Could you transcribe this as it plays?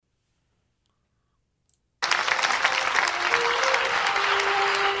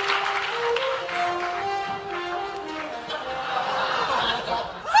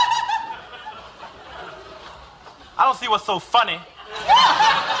what's so funny.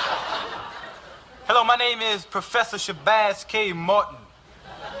 Hello, my name is Professor Shabazz K. Morton.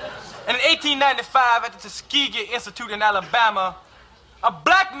 And in 1895, at the Tuskegee Institute in Alabama, a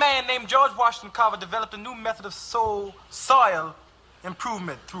black man named George Washington Carver developed a new method of soil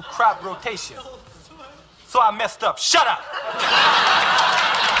improvement through crop rotation. So I messed up. Shut up!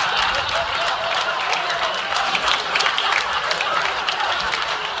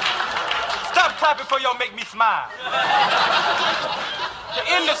 Stop clapping for y'all make me smile. To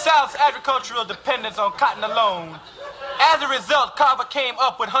end the South's agricultural dependence on cotton alone, as a result, Carver came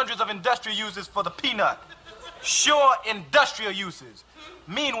up with hundreds of industrial uses for the peanut. Sure industrial uses.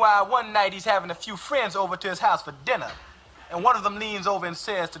 Meanwhile, one night he's having a few friends over to his house for dinner, and one of them leans over and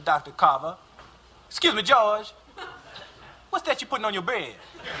says to Dr. Carver, "Excuse me, George, what's that you putting on your bread?"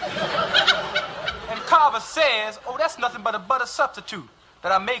 And Carver says, "Oh, that's nothing but a butter substitute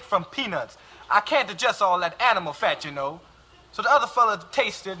that I make from peanuts. I can't digest all that animal fat, you know." So the other fella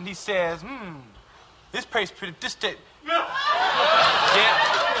tasted, and he says, this tastes pretty, yeah,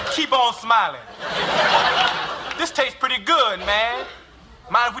 keep on smiling. This tastes pretty good, man.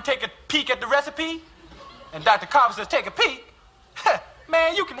 Mind if we take a peek at the recipe? And Dr. Carver says, "Take a peek?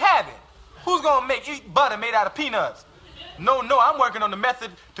 Man, you can have it. Who's gonna eat butter made out of peanuts?" No, I'm working on the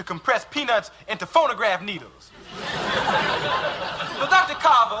method to compress peanuts into phonograph needles. So Dr.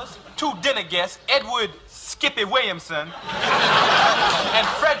 Carver's two dinner guests, Edward Skippy Williamson and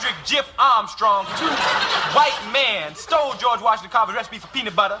Frederick Jiff Armstrong, two white men, stole George Washington Carver's recipe for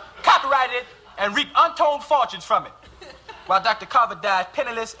peanut butter, copyrighted it, and reaped untold fortunes from it. While Dr. Carver died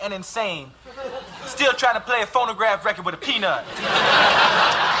penniless and insane, still trying to play a phonograph record with a peanut. This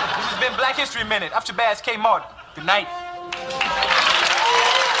has been Black History Minute. I'm Shabazz K. Morton. Good night.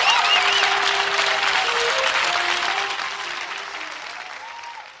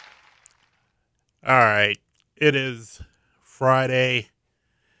 All right. It is Friday,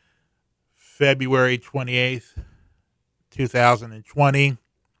 February 28th, 2020.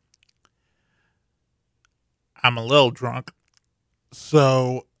 I'm a little drunk.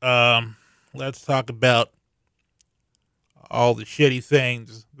 So, let's talk about all the shitty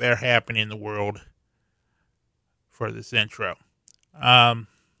things that are happening in the world for this intro.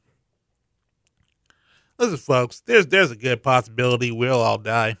 Listen, folks, there's a good possibility we'll all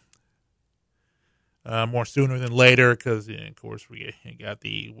die. More sooner than later, because of course we got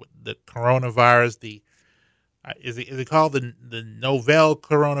the coronavirus. Is it called the novel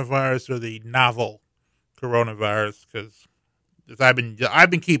coronavirus or the novel coronavirus? Because I've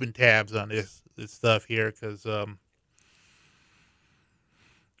been keeping tabs on this stuff here. Because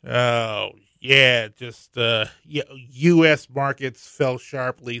U.S. markets fell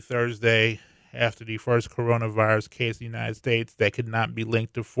sharply Thursday after the first coronavirus case in the United States that could not be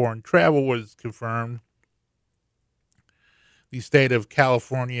linked to foreign travel was confirmed. The state of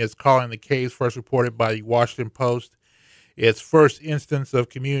California is calling the case, first reported by the Washington Post, its first instance of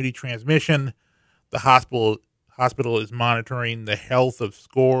community transmission. The hospital is monitoring the health of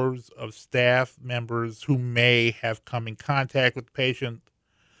scores of staff members who may have come in contact with the patient.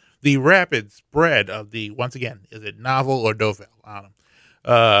 The rapid spread of the, once again, is it novel or novel? I don't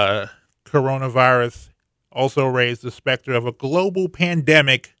know. Coronavirus also raised the specter of a global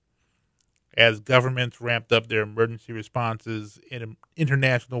pandemic as governments ramped up their emergency responses.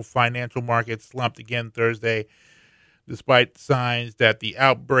 International financial markets slumped again Thursday, despite signs that the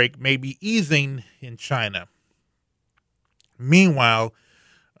outbreak may be easing in China. Meanwhile,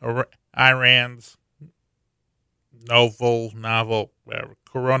 Iran's novel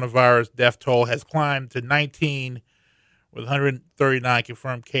coronavirus death toll has climbed to 19, with 139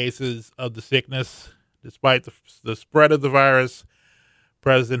 confirmed cases of the sickness. Despite the spread of the virus,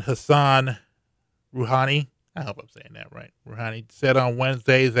 President Hassan Rouhani, I hope I'm saying that right, Rouhani said on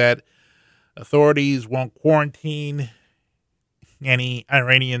Wednesday that authorities won't quarantine any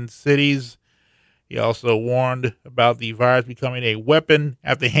Iranian cities. He also warned about the virus becoming a weapon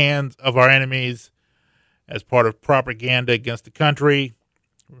at the hands of our enemies as part of propaganda against the country.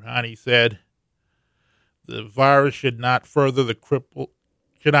 Rouhani said the virus should not further cripple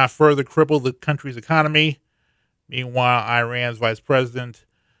the country's economy. Meanwhile, Iran's Vice President,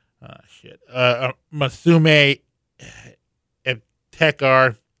 Masume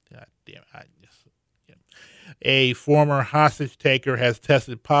Ebtekar, a former hostage taker, has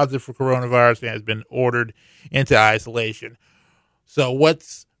tested positive for coronavirus and has been ordered into isolation. So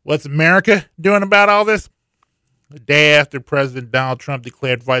what's America doing about all this? The day after President Donald Trump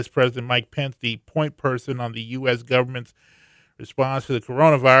declared Vice President Mike Pence the point person on the U.S. government's response to the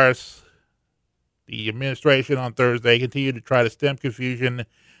coronavirus, the administration on Thursday continued to try to stem confusion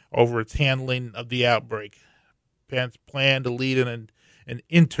over its handling of the outbreak. Pence planned to lead an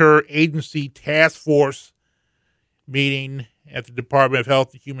interagency task force meeting at the Department of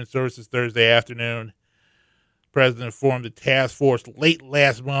Health and Human Services Thursday afternoon. The president formed the task force late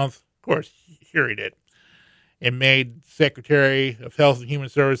last month. Of course, sure he did. And made Secretary of Health and Human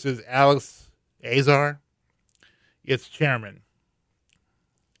Services Alex Azar its chairman.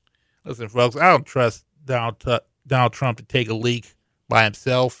 Listen, folks, I don't trust Donald Trump to take a leak by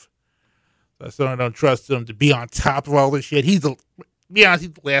himself. I certainly don't trust him to be on top of all this shit. Be honest,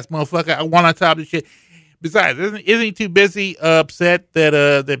 he's the last motherfucker I want on top of this shit. Besides, isn't he too busy upset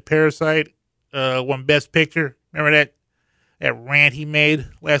that Parasite won Best Picture? Remember that rant he made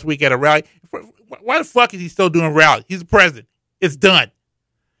last week at a rally? Why the fuck is he still doing rallies? He's the president. It's done.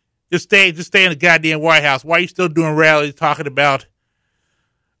 Just stay in the goddamn White House. Why are you still doing rallies talking about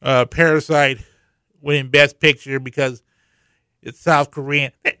Parasite winning Best Picture because it's South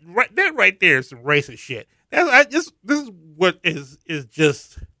Korean? That right there is some racist shit. This is what is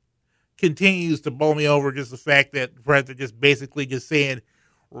just continues to blow me over. Just the fact that the president just basically just saying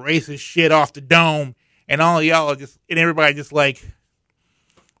racist shit off the dome, and all of y'all are just, and everybody just like,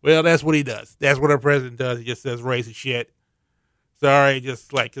 well, that's what he does. That's what our president does. He just says racist shit. Sorry,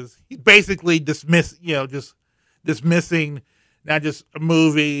 just like, because he's basically just dismissing not just a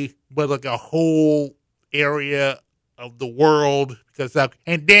movie, but like a whole area of the world.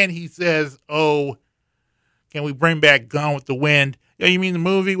 And then he says, oh, can we bring back Gone with the Wind? Oh, you mean the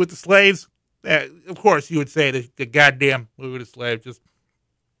movie with the slaves? Of course, you would say the goddamn movie with the slaves.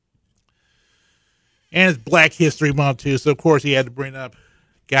 And it's Black History Month, too, so of course he had to bring up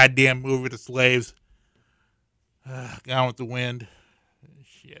goddamn movie with the slaves. Gone with the Wind.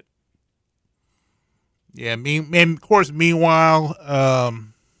 Shit. Yeah, and of course, meanwhile,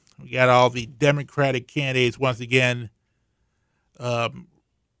 we got all the Democratic candidates once again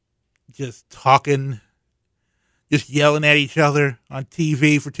just talking, just yelling at each other on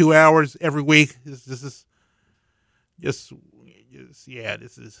TV for 2 hours every week. These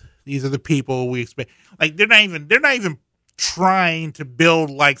are the people we expect. Like, they're not even trying to build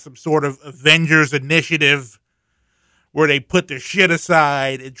like some sort of Avengers initiative where they put their shit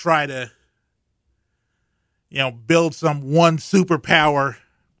aside and try to, build some one superpower.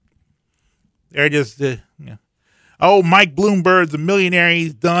 They're just, oh, Mike Bloomberg's a millionaire.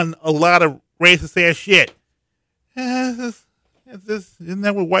 He's done a lot of racist ass shit. Isn't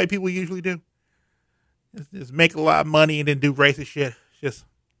that what white people usually do? Just make a lot of money and then do racist shit.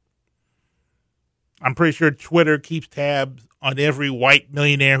 I'm pretty sure Twitter keeps tabs on every white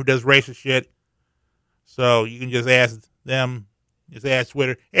millionaire who does racist shit. So you can just ask them, just ask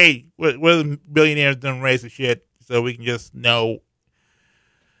Twitter, hey, what are the billionaires doing racist shit? So we can just know,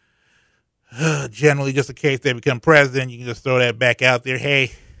 generally just in case they become president, you can just throw that back out there.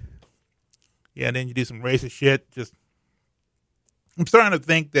 Hey, yeah, and then you do some racist shit. I'm starting to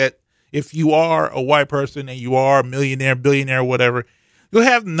think that if you are a white person and you are a millionaire, billionaire, whatever, you'll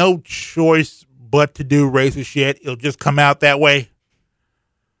have no choice but to do racist shit. It'll just come out that way.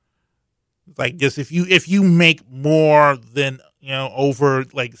 It's like, just if you make more than, over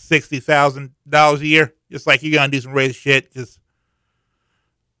like $60,000 a year, just like you're gonna do some racist shit. Just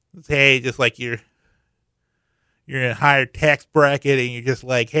like you're in a higher tax bracket and you're just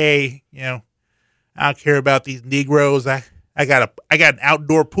like, hey, I don't care about these Negroes. I got an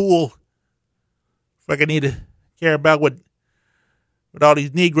outdoor pool. If I need to care about what all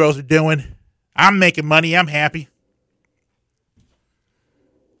these Negroes are doing, I'm making money. I'm happy.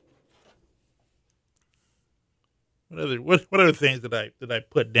 What other things did I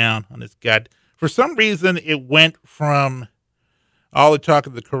put down on this guide? For some reason, it went from all the talk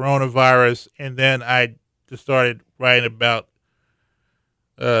of the coronavirus, and then I just started writing about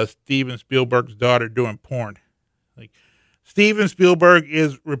Steven Spielberg's daughter doing porn. Like, Steven Spielberg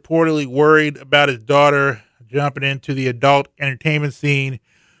is reportedly worried about his daughter jumping into the adult entertainment scene,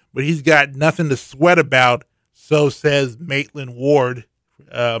 but he's got nothing to sweat about, so says Maitland Ward.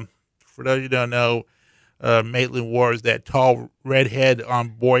 For those of you who don't know, Maitland Ward is that tall redhead on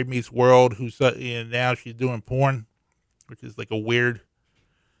Boy Meets World now she's doing porn, which is like it's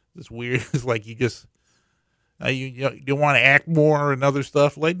weird. It's like you just, you want to act more and other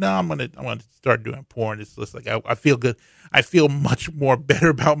stuff. Like, no, I'm going to start doing porn. It's just like, I feel good. I feel much more better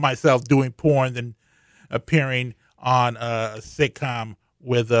about myself doing porn than appearing on a sitcom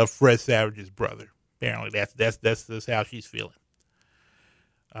with Fred Savage's brother. Apparently that's how she's feeling.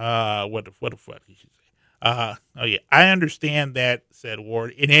 What the fuck did she say? Oh yeah, I understand that, said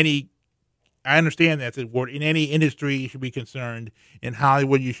Ward. In any industry, you should be concerned. In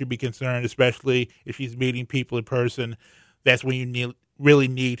Hollywood, you should be concerned, especially if she's meeting people in person. That's when you really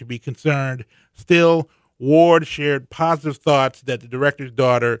need to be concerned. Still, Ward shared positive thoughts that the director's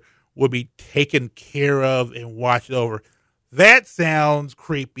daughter would be taken care of and watched over. That sounds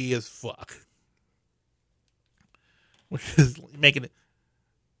creepy as fuck. Which is making it,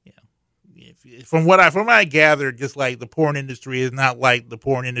 from what I gathered, just like the porn industry is not like the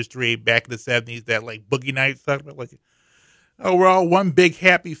porn industry back in the 70s that like Boogie Nights talked about, like, oh, we're all one big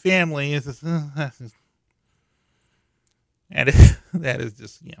happy family. It's just, that is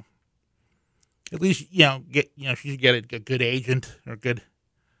just, at least, she should get a good agent or good,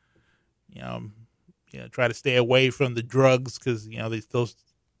 try to stay away from the drugs because,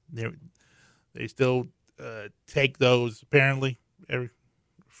 they still take those apparently.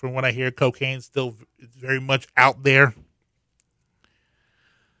 From what I hear, cocaine still is very much out there.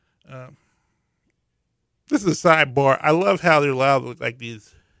 This is a sidebar. I love how they're allowed to look like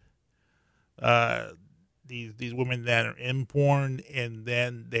these women that are in porn, and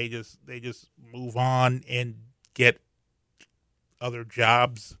then they just move on and get other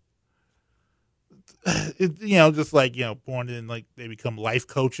jobs. Just like porn, and like they become life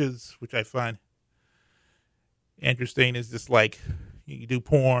coaches, which I find interesting. Is just like you do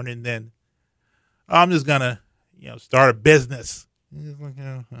porn, and then I'm just gonna start a business.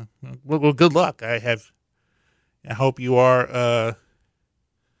 Well, good luck. I hope you are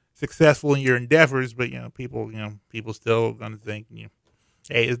successful in your endeavors, but people still gonna think,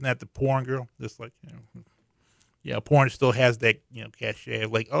 hey, isn't that the porn girl? Just like porn still has that cachet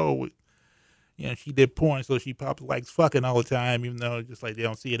of like, oh, she did porn, so she probably likes fucking all the time, even though just like they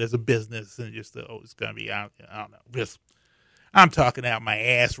don't see it as a business and just it's gonna be I don't know. Just I'm talking out my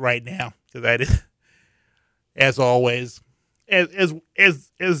ass right now because I did, as always, as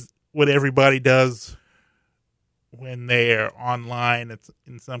what everybody does when they are online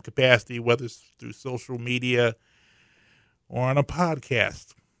in some capacity, whether it's through social media or on a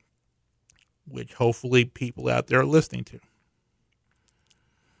podcast, which hopefully people out there are listening to.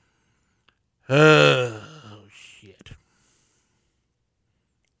 Oh, shit.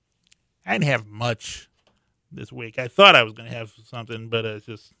 I didn't have much this week. I thought I was going to have something, but it's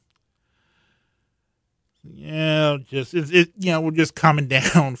just, we're just coming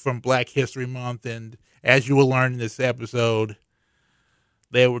down from Black History Month, and as you will learn in this episode,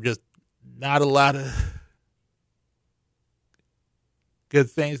 there were just not a lot of good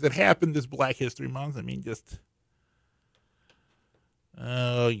things that happened this Black History Month. I mean,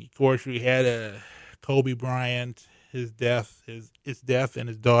 of course, we had Kobe Bryant, his death, and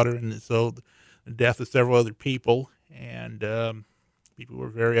his daughter, and so the death of several other people, and people were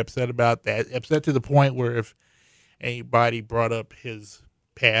very upset about that. Upset to the point where if anybody brought up his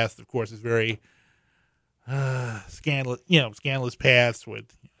past, of course, it's very scandalous past with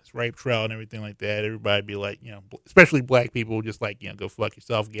his rape trial and everything like that. Everybody'd be like, especially black people, just like, go fuck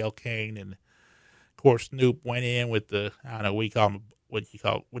yourself, Gayle King, and of course Snoop went in with the, I don't know, what do you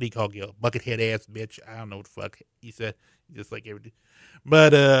call Gayle? Buckethead ass bitch. I don't know what the fuck he said. Just like everything. But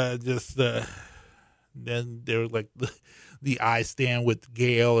then there was like the I stand with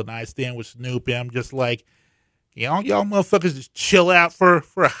Gayle and I stand with Snoop. And I'm just like, y'all motherfuckers just chill out for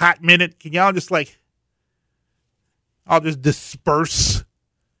a hot minute. Can y'all just like, I'll just disperse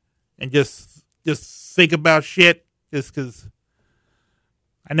and just think about shit just because.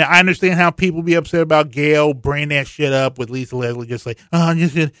 I understand how people be upset about Gayle bringing that shit up with Lisa Leslie, just like, oh, you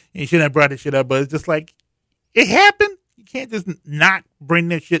shouldn't have brought that shit up. But it's just like, it happened. You can't just not bring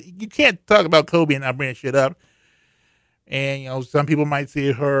that shit. You can't talk about Kobe and not bring that shit up. And, some people might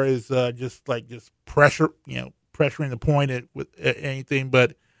see her as just pressuring the point with anything.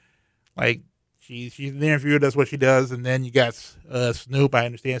 But, like, she's an interviewer. That's what she does. And then you got Snoop. I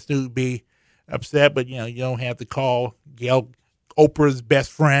understand Snoop be upset, but, you don't have to call Gayle Oprah's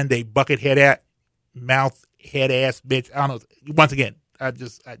best friend a buckethead mouth head ass bitch. I don't know. Once again, I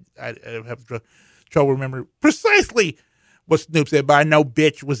have trouble remembering precisely what Snoop said, but I know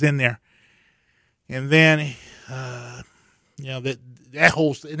bitch was in there. And then, that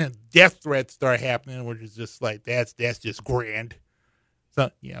whole, and then death threats start happening, which is just like, that's just grand.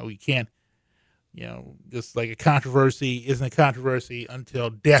 So, we can't, just like a controversy isn't a controversy until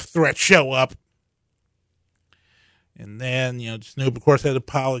death threats show up. And then, Snoop, of course, had to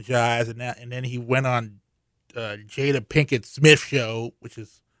apologize, and then he went on Jada Pinkett Smith show, which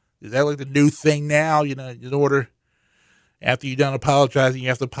is that like the new thing now? In order, after you're done apologizing, you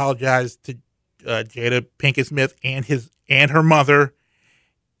have to apologize to Jada Pinkett Smith and her mother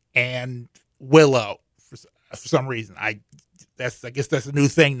and Willow for some reason. I guess that's a new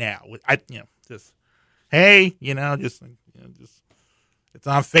thing now. It's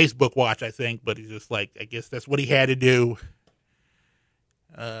on Facebook Watch, I think, but he's just like, I guess that's what he had to do.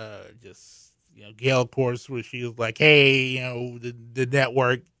 Gail, of course, where she was like, hey, the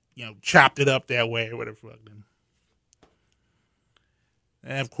network, chopped it up that way or whatever.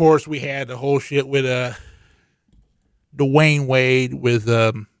 And of course, we had the whole shit with Dwayne Wade with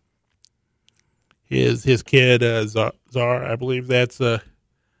his kid Zara. I believe that's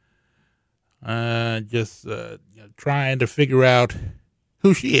just trying to figure out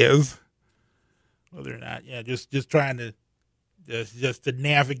who she is, whether or not just trying to just to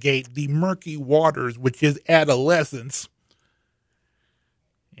navigate the murky waters, which is adolescence.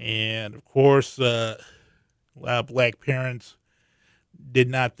 And of course, a lot of black parents did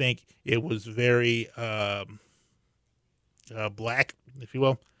not think it was very black, if you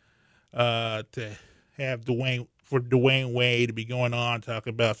will, to have Dwayne Wade to be going on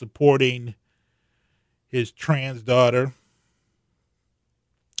talking about supporting his trans daughter.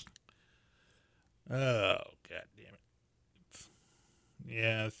 Oh, God damn it.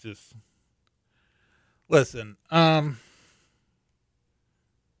 It's just, listen,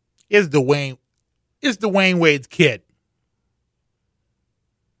 it's Dwayne Wade's kid.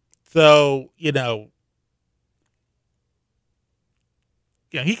 So, he can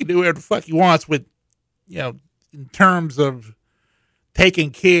do whatever the fuck he wants with, in terms of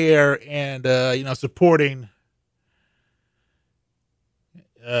taking care and, supporting,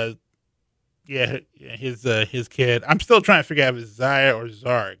 his kid. I'm still trying to figure out if it's Zaya or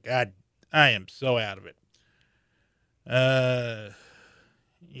Zara. God, I am so out of it.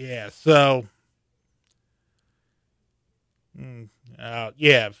 So,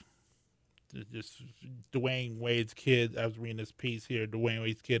 just Dwayne Wade's kid. I was reading this piece here. Dwayne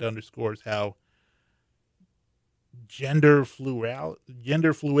Wade's kid underscores how gender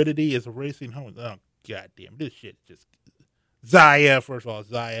fluidity is erasing home. Oh, goddamn, this shit just Zaya. First of all,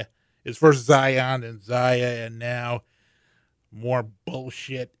 Zaya is first Zion and Zaya, and now more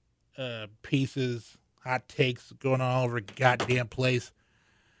bullshit pieces, hot takes going on all over the goddamn place.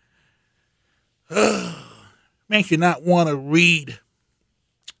 Makes you not want to read.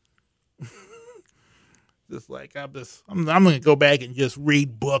 Just like I'm going to go back and just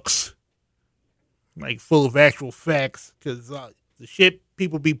read books, like full of actual facts, because the shit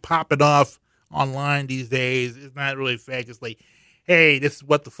people be popping off online these days is not really fact. It's like, hey, this is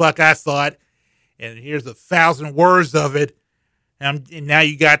what the fuck I thought, and here's 1,000 words of it, and now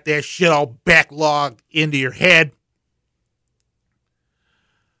you got that shit all backlogged into your head.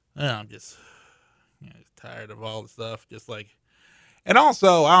 I'm just tired of all the stuff. Just like, and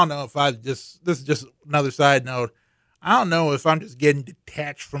also, I don't know if this is just another side note. I don't know if I'm just getting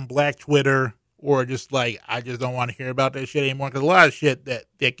detached from Black Twitter or just like, I just don't want to hear about that shit anymore. Because a lot of shit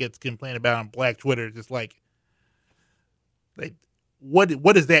that gets complained about on Black Twitter is just like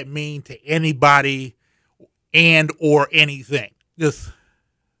what does that mean to anybody and or anything? Just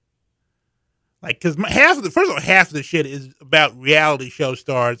like, because half of the shit is about reality show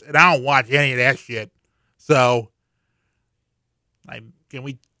stars, and I don't watch any of that shit. So, like, can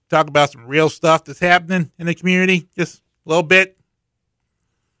we talk about some real stuff that's happening in the community? Just a little bit.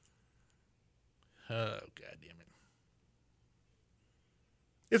 Oh, God damn it.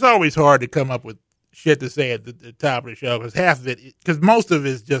 It's always hard to come up with shit to say at the top of the show, because most of it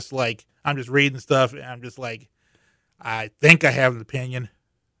is just like, I'm just reading stuff and I'm just like, I think I have an opinion.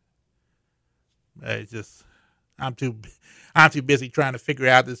 It's just, I'm too busy trying to figure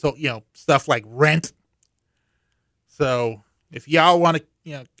out this whole, stuff like rent. So if y'all want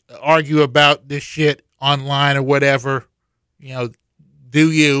to, argue about this shit online or whatever,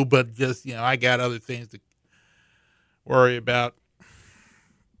 do you, but just, I got other things to worry about.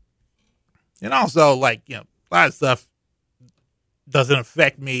 And also, like, a lot of stuff doesn't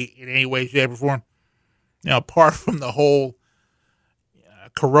affect me in any way, shape, or form. Apart from the whole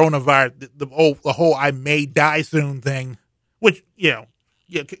coronavirus, the whole I may die soon thing, which, of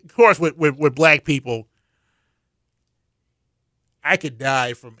course, with black people, I could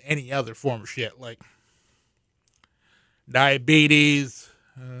die from any other form of shit, like diabetes.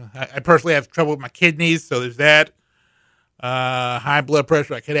 I personally have trouble with my kidneys, so there's that. High blood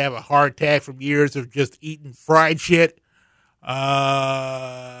pressure. I could have a heart attack from years of just eating fried shit.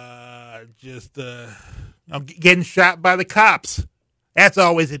 Getting shot by the cops. That's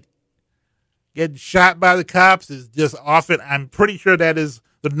always it. Getting shot by the cops is just often, I'm pretty sure that is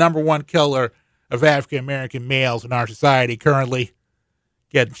the number one killer of African-American males in our society currently.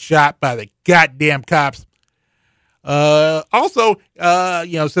 Getting shot by the goddamn cops. Also,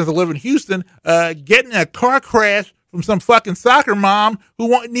 since I live in Houston, getting a car crash from some fucking soccer mom who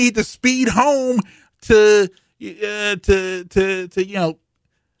won't need to speed home to take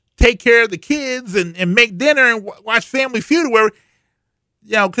care of the kids and make dinner and watch Family Feud or whatever.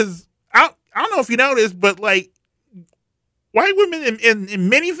 Because I don't know if you know this, but like white women in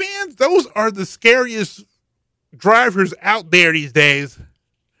minivans, those are the scariest drivers out there these days.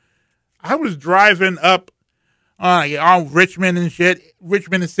 I was driving up on Richmond and shit,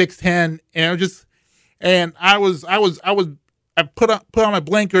 Richmond and 610, and I put on my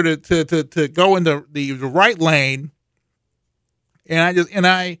blinker to go into the right lane, and there's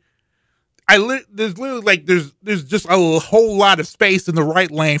literally like there's just a whole lot of space in the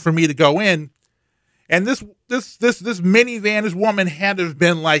right lane for me to go in, and this minivan, this woman had to have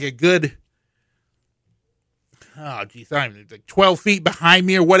been like a good, oh geez, I don't know, like 12 feet behind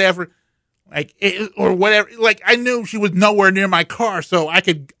me or whatever. Like or whatever, like I knew she was nowhere near my car, so I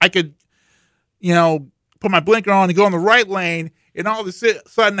could, you know, put my blinker on and go in the right lane, and all of a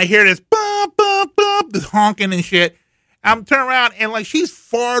sudden I hear this bump, bump, bump, this honking and shit. I'm turning around and like she's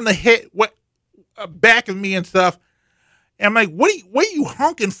far in the back of me and stuff, and I'm like, what are you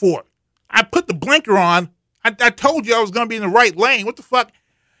honking for? I put the blinker on. I told you I was gonna be in the right lane. What the fuck?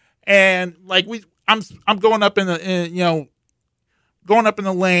 And like I'm going up in the going up in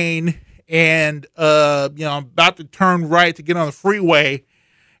the lane. And, I'm about to turn right to get on the freeway.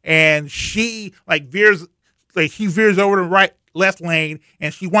 And she veers over the left lane.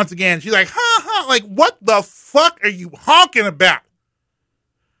 And she's like, huh, like, what the fuck are you honking about?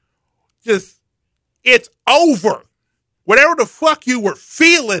 Just, it's over. Whatever the fuck you were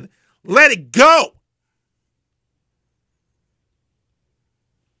feeling, let it go.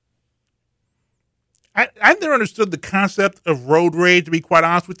 I've never understood the concept of road rage, to be quite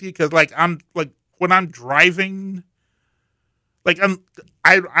honest with you, because when I'm driving,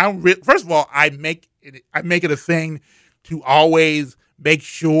 first of all, I make it a thing to always make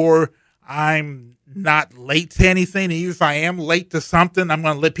sure I'm not late to anything. And even if I am late to something, I'm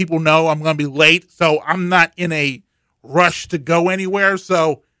going to let people know I'm going to be late, so I'm not in a rush to go anywhere.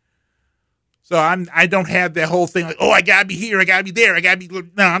 So I don't have that whole thing like, oh, I gotta be here, I gotta be there,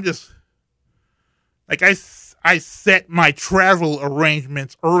 no, I'm just. Like, I set my travel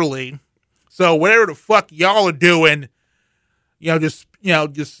arrangements early, so whatever the fuck y'all are doing, just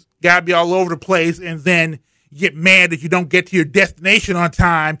gotta be all over the place, and then you get mad that you don't get to your destination on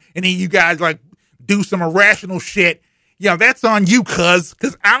time, and then you guys, do some irrational shit. That's on you, cuz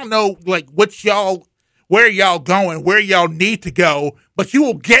I don't know, where y'all going, where y'all need to go, but you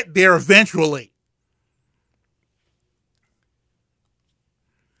will get there eventually.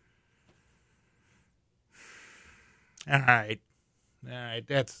 All right.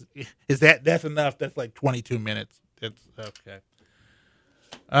 That's enough. That's like 22 minutes. That's okay.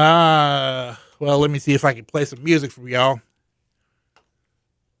 Well, let me see if I can play some music for y'all.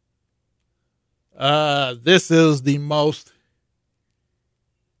 This is the most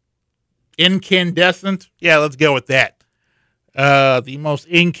incandescent. Yeah, let's go with that. The most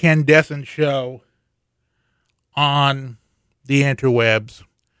incandescent show on the interwebs.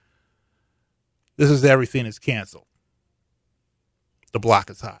 This is Everything Is Canceled. The block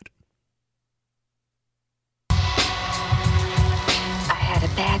is hot. I had a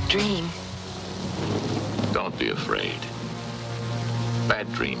bad dream. Don't be afraid.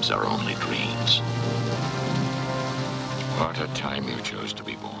 Bad dreams are only dreams. What a time you chose to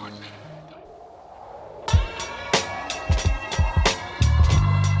be born.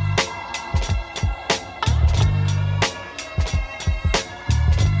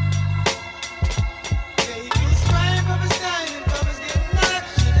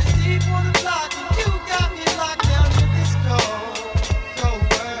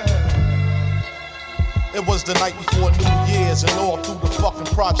 It was the night before New Year's and all through the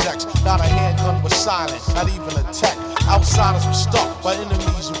fucking projects. Not a handgun was silent, not even a tech. Outsiders were stuck by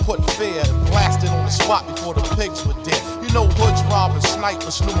enemies who put fear and blasted on the spot before the pigs were dead. You know hoods, robbers,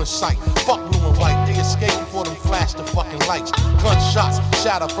 snipers, new in sight. Fuck blue and white, they escaped before them flashed the fucking lights. Gunshots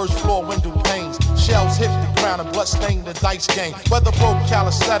shatter first floor window panes. Shells hit the ground and blood stained the dice game. Weather broke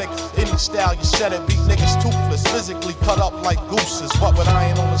calisthenic, any style you said it. Beat niggas toothless, physically cut up like gooses. What with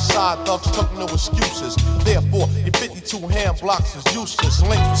iron on the side, thugs took no excuses. Therefore, your 52 hand blocks was useless.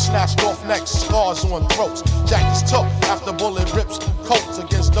 Links were snatched off necks, scars on throats. Jackets took after bullet rips coats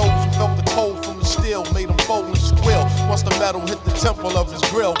against those who felt the cold from the steel. Made them fold and squeal once the metal hit the temple of his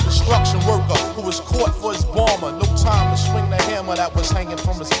grill. Construction worker who was caught for his bomber. No time to swing the hammer that was hanging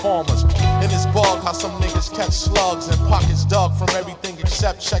from his farmers. In his bug, how some niggas catch slugs and pockets dug from everything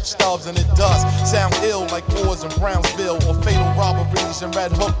except check stubs. And it does sound ill like wars in Brownsville or fatal robberies in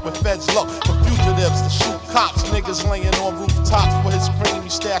Red Hook where feds look for fugitives to shoot cops. Niggas laying on rooftops for his cream he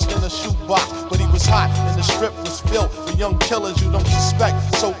stashed in a shoebox. But he was was hot and the strip was filled with young killers you don't suspect.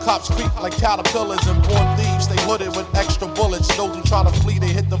 So cops creep like caterpillars and born thieves. They hooded with extra bullets. Those who try to flee,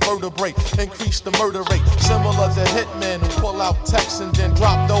 they hit the vertebrae. Increase the murder rate. Similar to hitmen who pull out texts and then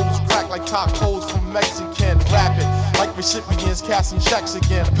drop those crack like tacos from Mexican. Rapid like recipients casting checks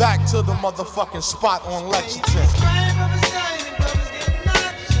again. Back to the motherfucking spot on Lexington.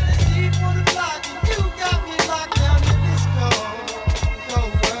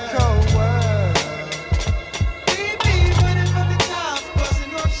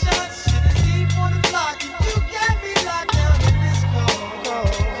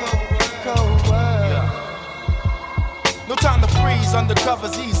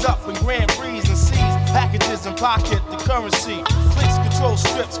 Undercovers ease up and Grand Prix and seize packages and pocket the currency. Clicks control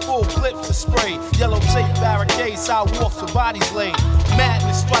strips, full clips of spray. Yellow tape barricades, sidewalks with bodies laid.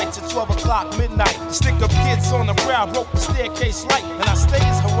 Madness strikes at 12 o'clock midnight. Stick up kids on the ground, broke the staircase light, and I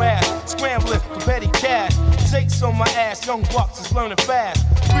stays harassed, scrambling for petty cash. Takes on my ass, young bucks is learning fast.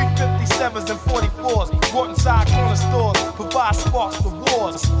 357s and 44s, brought inside corner stores, provide sparks for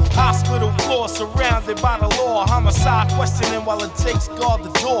wars. Hospital floors surrounded by the law. Homicide questioning while it takes guard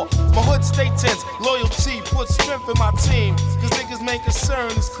the door. My hood stay tense, loyalty puts strength in my team. Cause niggas main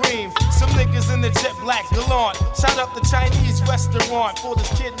concern is cream. Some niggas in the jet black gallant. Shout up the Chinese restaurant for this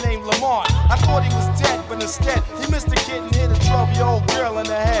kid named Lamont. I thought he was dead, but instead he missed a kid and hit a 12-year-old girl in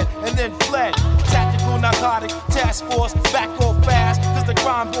the head and then fled. Tactical narcotic task force, back off fast. Cause the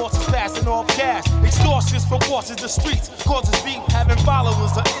crime boss is passing off cash. Extortions for bosses the streets. Causes beef, having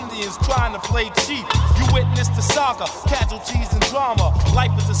followers of Indians trying to play cheap. You witness the saga, casualties and drama.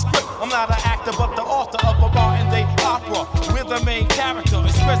 Life is a script, I'm not an actor but the author of a modern day opera. We're the main character,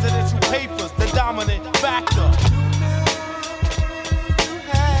 it's presidential papers, the dominant factor.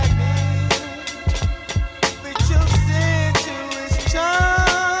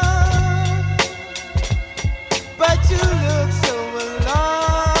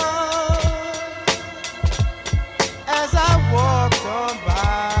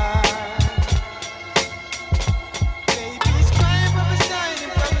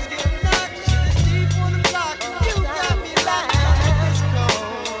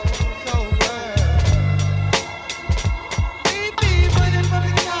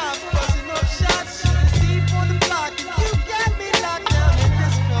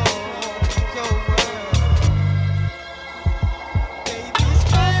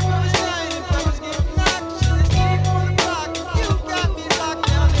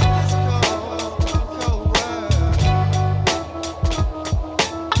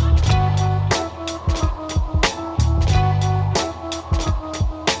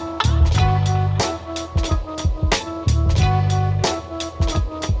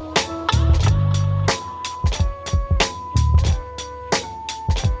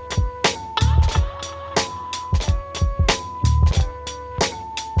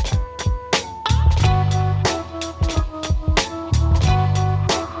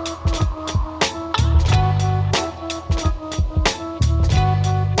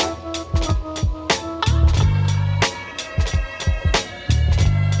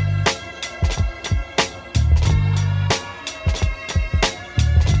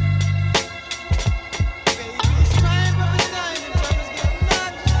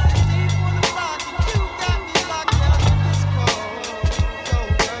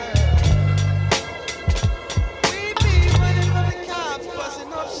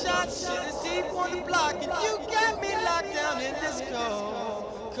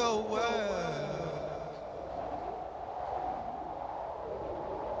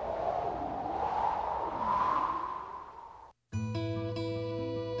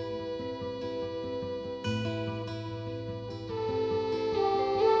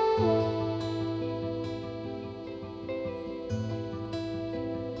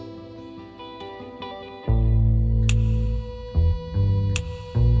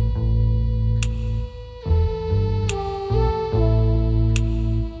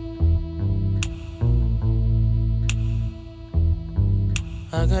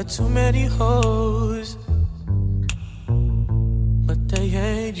 I got too many hoes, but they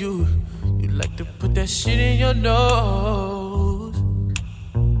ain't you. You like to put that shit in your nose,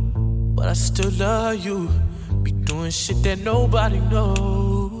 but I still love you. Be doing shit that nobody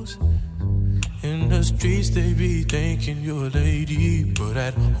knows. In the streets they be thinking you're a lady, but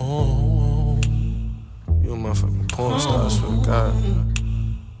at home you a motherfucking porn star, I swear to God.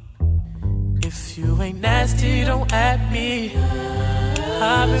 If you ain't nasty, don't at me.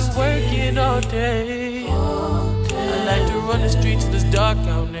 I've been working all day. I like to run the streets till it's dark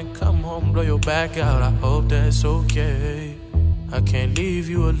out and then come home, blow your back out. I hope that's okay. I can't leave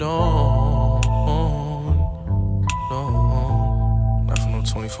you alone.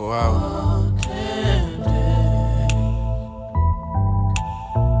 24 hours.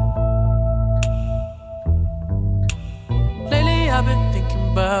 Lately I've been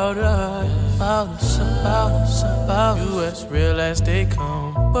thinking about us, about you as real as they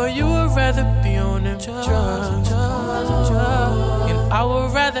come. But you would rather be on them drugs. And I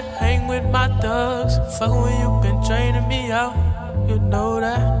would rather hang with my thugs. Fuck when you been draining me out. You know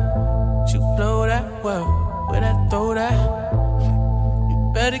that. You blow that well. Where that throw that.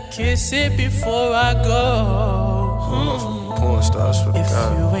 You better kiss it before I go. Porn stars for the If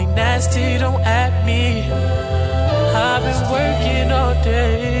God. you ain't nasty, don't at me. I've been working all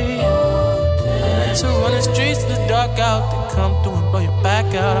day. I like to run the streets, the dark out. Then come through and blow your back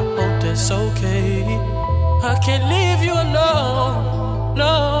out. I hope that's okay. I can't leave you alone,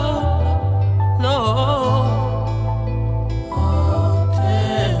 no, no.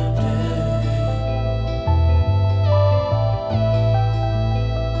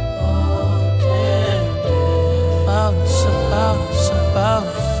 About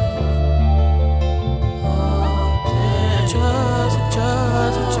us.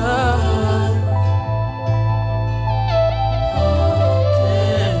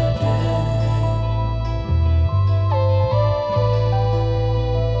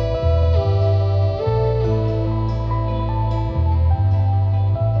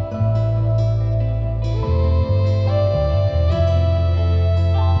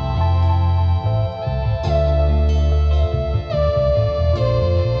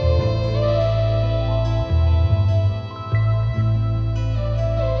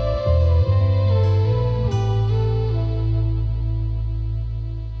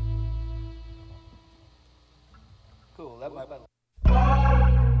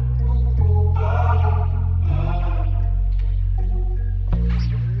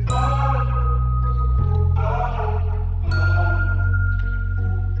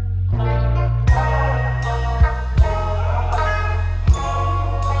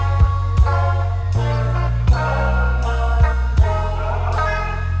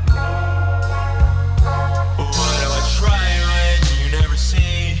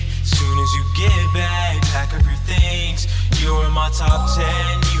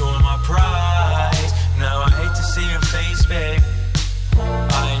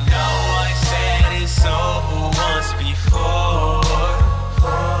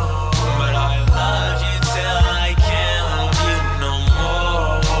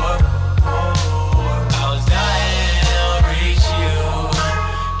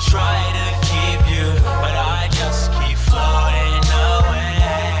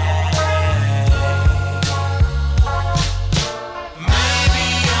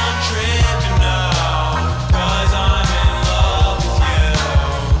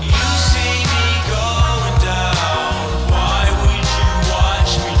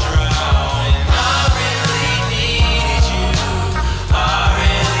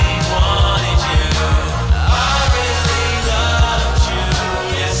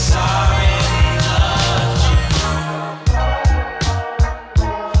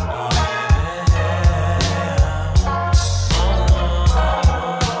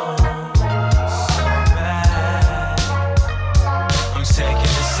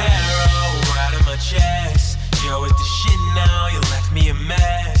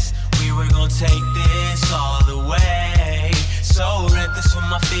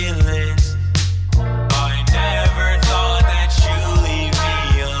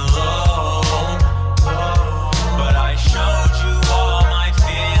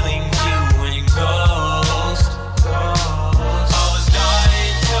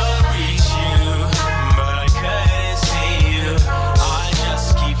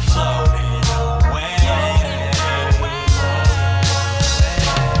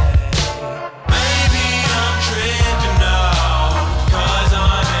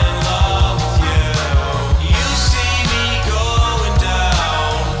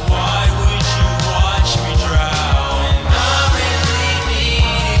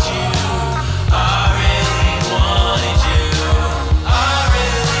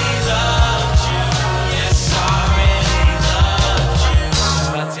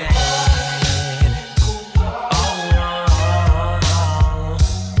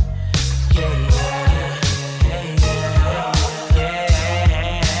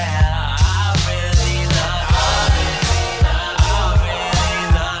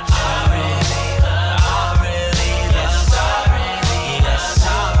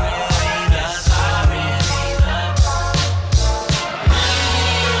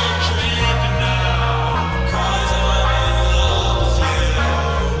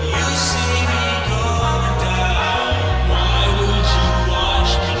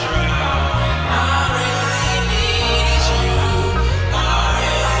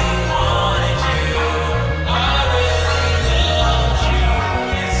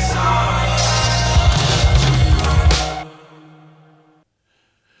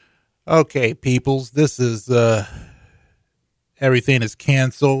 Okay, peoples, this is Everything is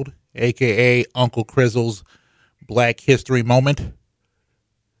Canceled, a.k.a. Uncle Crizzle's Black History Moment.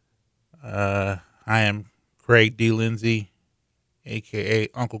 I am Craig D. Lindsay, a.k.a.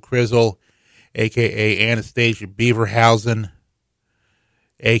 Uncle Crizzle, a.k.a. Anastasia Beaverhausen,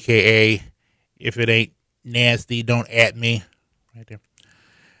 a.k.a. If it ain't nasty, don't at me. Right there.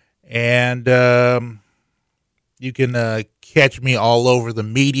 And you can catch me all over the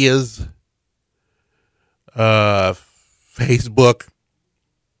medias. Facebook.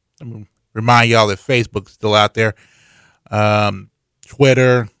 Let me remind y'all that Facebook's still out there.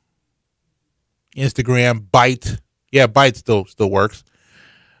 Twitter, Instagram, Byte. Yeah, Byte still works.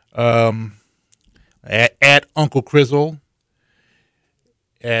 At Uncle Crizzle.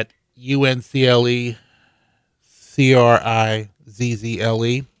 At UNCLE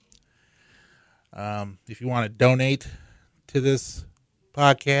CRIZZLE. If you want to donate to this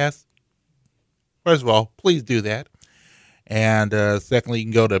podcast, first of all, please do that. And secondly, you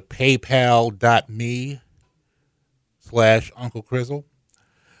can go to paypal.me/Uncle Crizzle.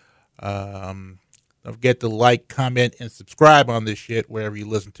 Don't forget to like, comment, and subscribe on this shit wherever you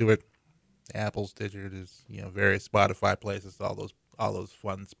listen to it. Apple, Stitcher, there's various Spotify places, all those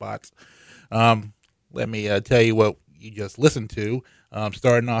fun spots. Let me tell you what you just listened to.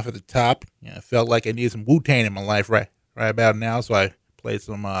 Starting off at the top, I felt like I needed some Wu-Tang in my life right about now, so I played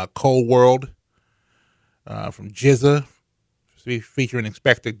some Cold World from GZA, featuring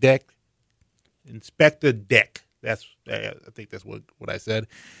Inspector Deck. Inspector Deck. I think that's what I said.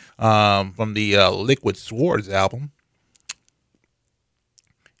 From the Liquid Swords album.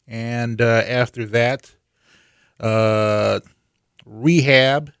 And after that,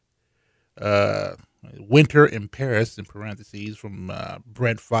 Rehab, Winter in Paris, in parentheses, from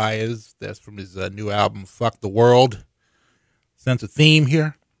Brent Faiyaz. That's from his new album, Fuck the World. Sense of theme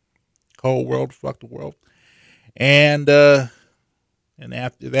here. Cold World, Fuck the World. And after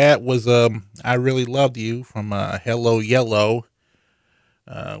that was I Really Loved You from Hello Yellow.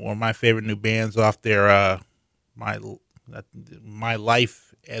 One of my favorite new bands off their My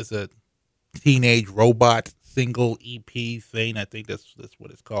Life as a Teenage Robot single EP thing. I think that's what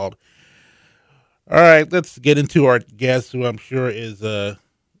it's called. All right, let's get into our guest, who I'm sure is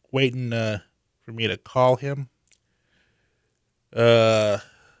waiting for me to call him. Yeah,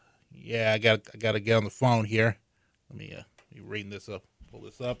 I got to get on the phone here. Let me read this up, pull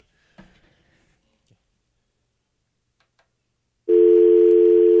this up.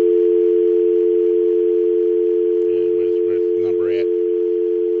 Where's the number at?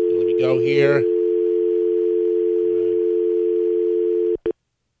 Let me go here.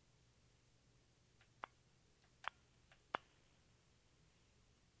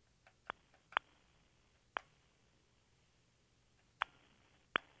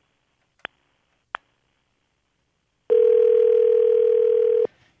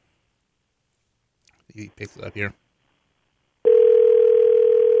 He picks it up here.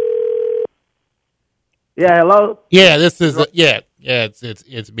 Yeah, hello. Yeah, this is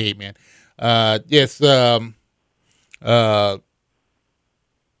it's me, man. Who I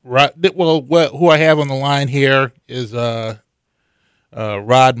have on the line here is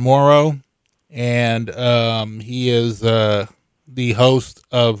Rod Morrow, and he is the host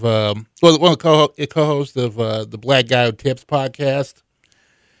of one of the co-hosts of the Black Guy Who Tips podcast.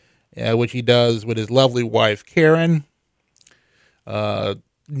 Which he does with his lovely wife, Karen.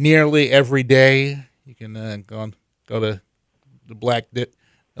 Nearly every day, you can go to the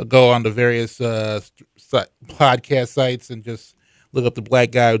go on to various podcast sites and just look up the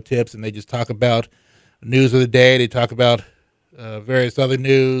Black Guy Who Tips, and they just talk about news of the day. They talk about various other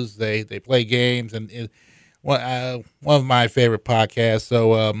news. They play games, and one of my favorite podcasts.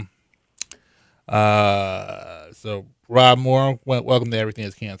 So Rob Moore, welcome to Everything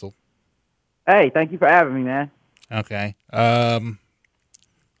Is Canceled. Hey, thank you for having me, man. Okay.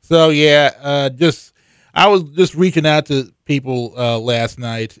 So yeah, I was just reaching out to people last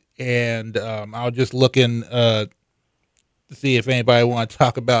night, and I was just looking to see if anybody want to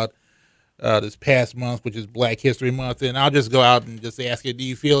talk about this past month, which is Black History Month, and I'll just go out and just ask you: do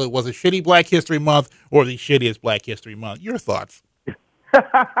you feel it was a shitty Black History Month or the shittiest Black History Month? Your thoughts? It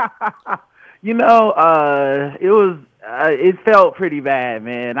was. It felt pretty bad,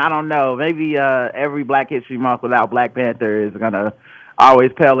 man. I don't know. Maybe every Black History Month without Black Panther is gonna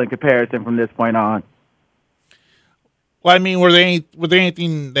always pale in comparison from this point on. Well, I mean, were there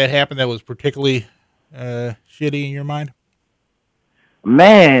anything that happened that was particularly shitty in your mind?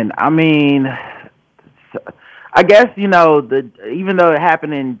 Man, I mean, I guess even though it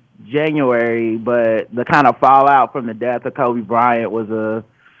happened in January, but the kind of fallout from the death of Kobe Bryant was a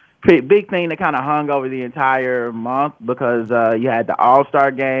big thing that kind of hung over the entire month because you had the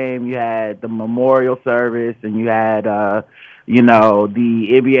All-Star game, you had the memorial service, and you had, the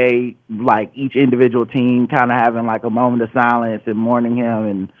NBA, like each individual team kind of having like a moment of silence and mourning him.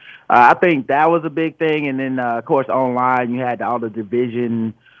 And I think that was a big thing. And then, of course, online, you had all the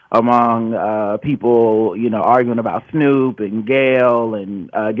division among people, arguing about Snoop and Gayle and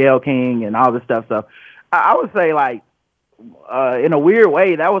Gayle King and all this stuff. So I would say, like, in a weird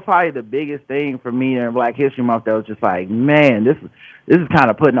way, that was probably the biggest thing for me in Black History Month. That was just like, man, this is kind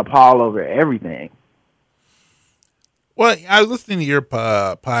of putting a pall over everything. Well, I was listening to your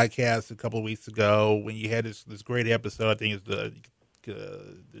podcast a couple of weeks ago when you had this great episode. I think it's the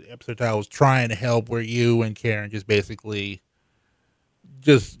episode title was "Trying to Help," where you and Karen just basically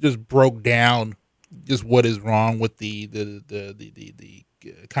just broke down just what is wrong with the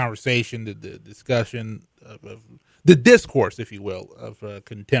conversation, the discussion of the discourse, if you will, of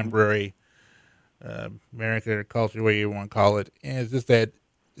contemporary American culture, whatever you want to call it. And it's just that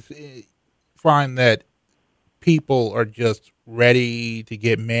find that people are just ready to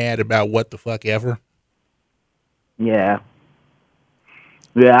get mad about what the fuck ever. Yeah.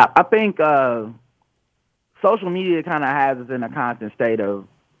 Yeah, I think social media kind of has us in a constant state of,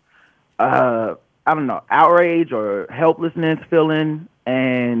 outrage or helplessness feeling,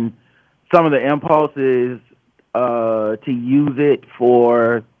 and some of the impulses to use it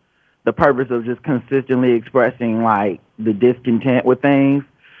for the purpose of just consistently expressing like the discontent with things.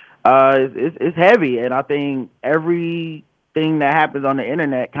 It's heavy, and I think everything that happens on the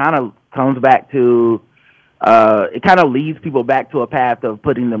internet kind of comes back to it kind of leads people back to a path of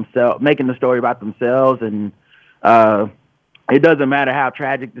making the story about themselves, and it doesn't matter how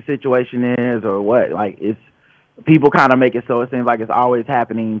tragic the situation is or what. Like, people kind of make it so it seems like it's always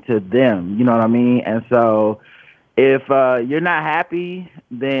happening to them. You know what I mean? And so if you're not happy,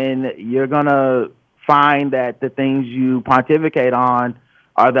 then you're gonna find that the things you pontificate on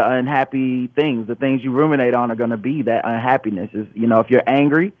are the unhappy things. The things you ruminate on are going to be that unhappiness. If you're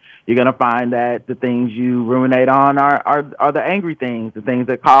angry, you're going to find that the things you ruminate on are the angry things, the things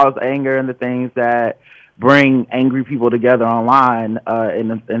that cause anger, and the things that bring angry people together online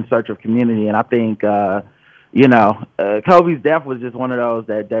in search of community. And I think, Kobe's death was just one of those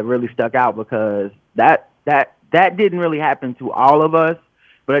that really stuck out because that didn't really happen to all of us,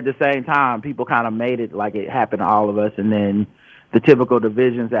 but at the same time, people kind of made it like it happened to all of us, and then the typical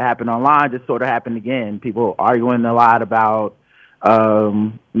divisions that happen online just sort of happened again. People arguing a lot about,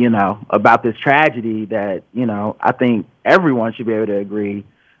 about this tragedy that, I think everyone should be able to agree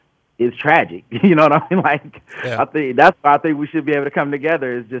is tragic. You know what I mean? Like, yeah. I think that's why I think we should be able to come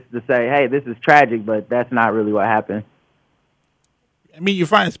together is just to say, hey, this is tragic, but that's not really what happened. I mean, you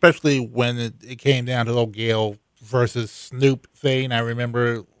find, especially when it came down to the old Gayle versus Snoop thing, I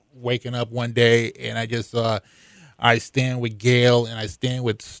remember waking up one day and I just saw, I stand with Gayle and I stand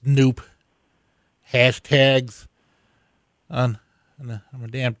with Snoop hashtags on my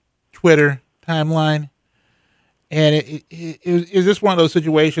damn Twitter timeline. And it was just one of those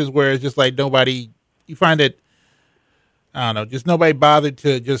situations where it's just like nobody, you find that, I don't know, just nobody bothered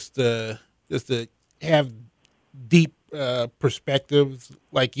to just to have deep perspectives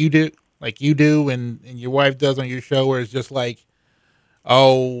like you do and your wife does on your show, where it's just like,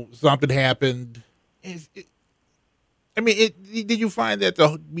 oh, something happened. Did you find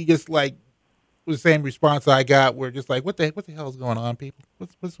that we just like the same response I got, where just like, what the hell is going on, people?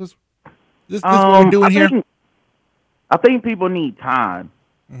 What's this what we're doing here? I think people need time,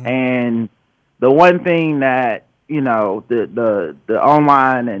 and the one thing that the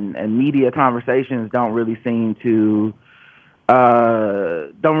online and media conversations don't really seem to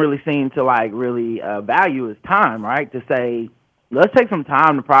like really value is time, right? To say, let's take some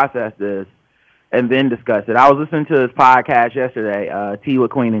time to process this and then discuss it. I was listening to this podcast yesterday, Tea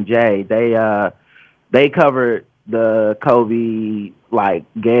with Queen and Jay. They covered the Kobe, like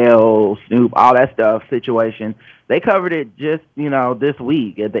Gayle, Snoop, all that stuff situation. They covered it just, this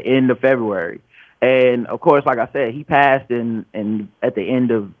week at the end of February. And of course, like I said, he passed in at the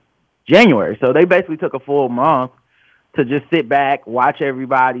end of January. So they basically took a full month to just sit back, watch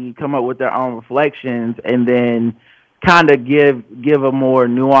everybody come up with their own reflections, and then kind of give a more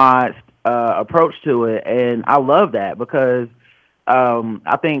nuanced approach to it. And I love that because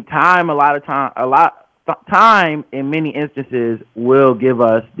I think time in many instances will give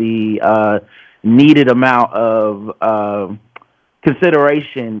us the needed amount of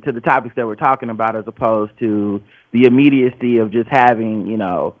consideration to the topics that we're talking about, as opposed to the immediacy of just having,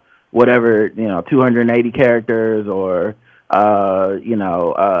 280 characters or,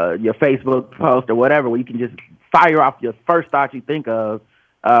 your Facebook post or whatever, where you can just fire off your first thought you think of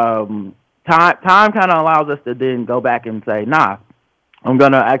time kind of allows us to then go back and say, nah, I'm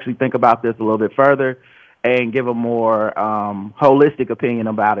going to actually think about this a little bit further and give a more holistic opinion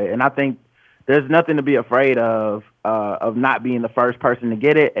about it. And I think there's nothing to be afraid of not being the first person to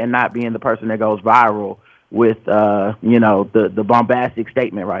get it and not being the person that goes viral with, the bombastic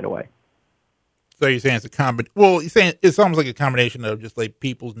statement right away. So you're saying you're saying it's almost like a combination of just like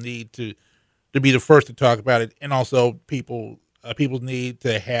people's need to be the first to talk about it, and also people's need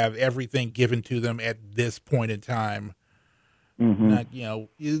to have everything given to them at this point in time. Mm-hmm. Not,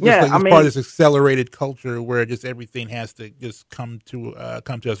 it's part of this accelerated culture where just everything has to just come to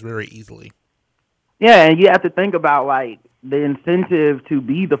us very easily. Yeah, and you have to think about like the incentive to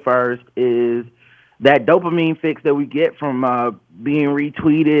be the first is that dopamine fix that we get from being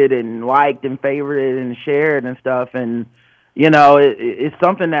retweeted and liked and favorited and shared and stuff. And, it's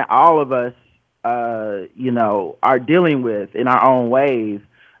something that all of us, are dealing with in our own ways.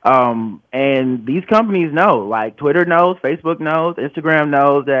 And these companies know, like Twitter knows, Facebook knows, Instagram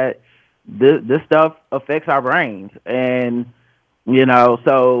knows that this stuff affects our brains. And,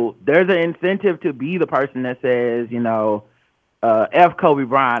 so there's an incentive to be the person that says, F Kobe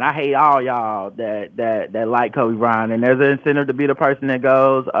Bryant. I hate all y'all that like Kobe Bryant. And there's an incentive to be the person that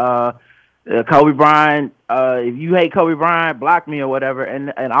goes, Kobe Bryant, if you hate Kobe Bryant, block me or whatever.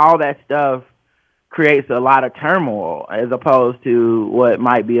 And all that stuff creates a lot of turmoil as opposed to what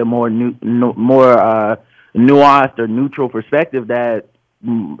might be a more nuanced or neutral perspective that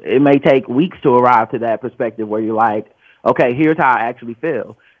it may take weeks to arrive to that perspective where you're like, okay, here's how I actually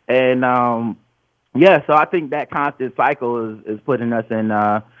feel. And, so I think that constant cycle is putting us in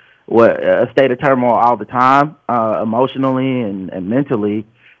a state of turmoil all the time, emotionally and mentally.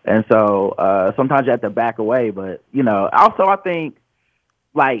 And so sometimes you have to back away. But, also I think,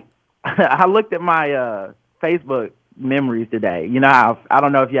 like, I looked at my Facebook memories today. I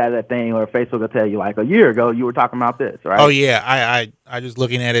don't know if you had that thing where Facebook will tell you, like, a year ago you were talking about this, right? Oh, yeah. I was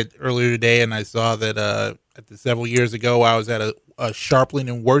looking at it earlier today, and I saw that several years ago I was at a Sharpling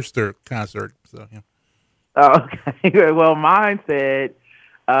and Worcester concert. So, yeah. Oh, okay. Well, mine said,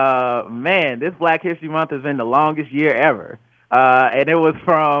 man, this Black History Month has been the longest year ever. And it was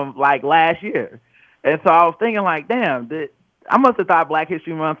from, like, last year. And so I was thinking, like, damn, I must have thought Black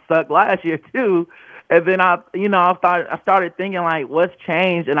History Month sucked last year, too. And then I started thinking, like, what's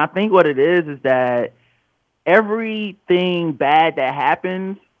changed? And I think what it is that everything bad that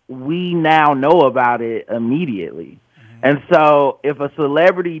happens, we now know about it immediately. And so if a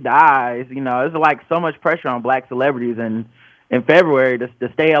celebrity dies, there's like so much pressure on Black celebrities in February to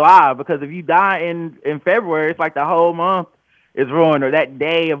stay alive, because if you die in February, it's like the whole month is ruined, or that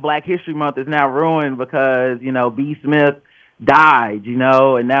day of Black History Month is now ruined because, B. Smith died,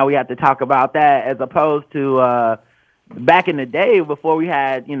 and now we have to talk about that, as opposed to back in the day before we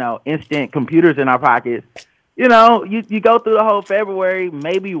had, instant computers in our pockets. You go through the whole February,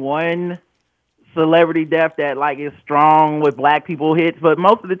 maybe one celebrity death that like is strong with Black people hits, but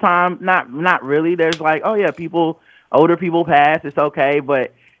most of the time not really. There's like, oh yeah, older people pass, it's okay.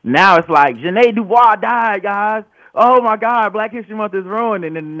 But now it's like Janae Dubois died, guys. Oh my God, Black History Month is ruined.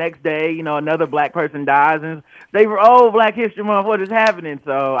 And then the next day, another Black person dies, and they were, oh, Black History Month, what is happening?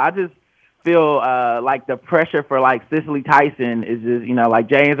 So I just feel like the pressure for like Cicely Tyson is just, like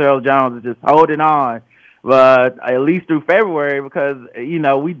James Earl Jones is just holding on. But at least through February, because,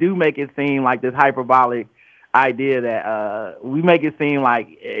 we do make it seem like this hyperbolic idea that we make it seem like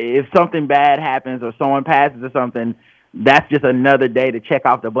if something bad happens or someone passes or something, that's just another day to check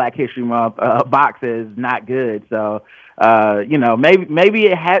off the Black History Month box as not good. So, maybe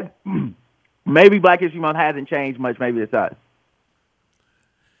it has, maybe Black History Month hasn't changed much. Maybe it's us.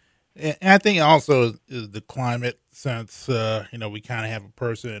 And I think also is the climate, since, we kind of have a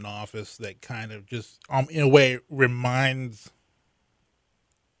person in office that kind of just, in a way, reminds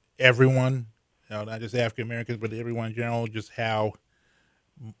everyone, not just African Americans, but everyone in general, just how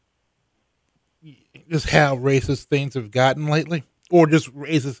racist things have gotten lately, or just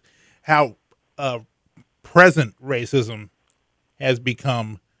racist, how present racism has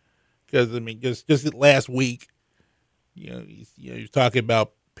become. Because, just last week, you're talking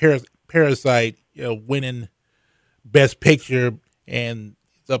about Parasite, winning Best Picture, and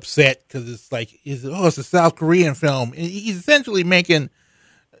he's upset because it's like, it's a South Korean film. And he's essentially making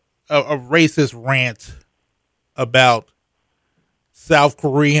a racist rant about South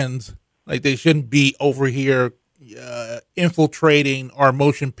Koreans, like they shouldn't be over here infiltrating our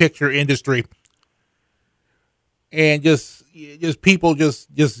motion picture industry. And just people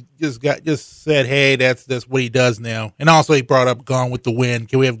just said, hey, that's what he does now. And also he brought up Gone with the Wind.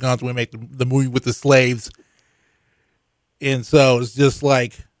 Can we have Gone with the Wind make the movie with the slaves? And so it's just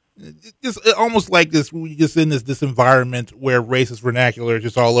like, just almost like this, we just in this environment where racist vernacular is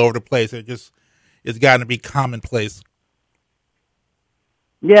just all over the place. It's gotten to be commonplace.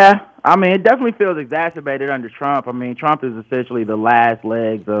 Yeah, I mean, it definitely feels exacerbated under Trump. I mean, Trump is essentially the last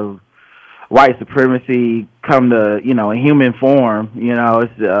legs of white supremacy come to, in human form.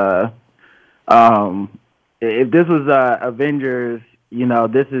 It's if this was Avengers,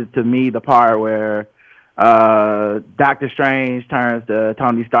 this is to me the part where Doctor Strange turns to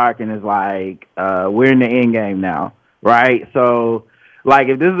Tony Stark and is like, we're in the end game now, right? So, like,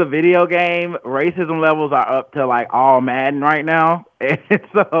 if this is a video game, racism levels are up to, like, all Madden right now. And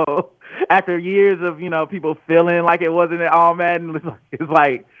so, after years of, people feeling like it wasn't at all Madden, it's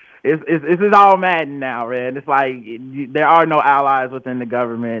all Madden now, man. It's like there are no allies within the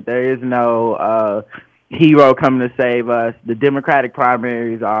government. There is no hero coming to save us. The Democratic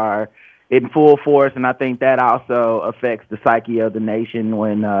primaries are in full force, and I think that also affects the psyche of the nation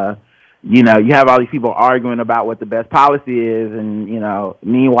when, you have all these people arguing about what the best policy is, and,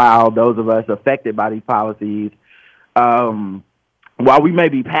 meanwhile, those of us affected by these policies, while we may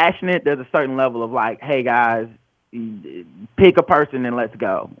be passionate, there's a certain level of like, hey, guys, pick a person and let's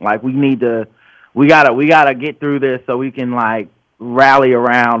go. Like, we gotta get through this so we can, like, rally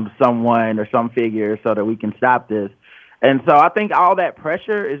around someone or some figure so that we can stop this. And so I think all that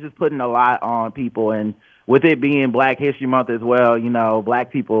pressure is just putting a lot on people. And with it being Black History Month as well,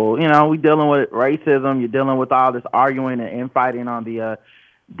 Black people, we dealing with racism. You're dealing with all this arguing and infighting on the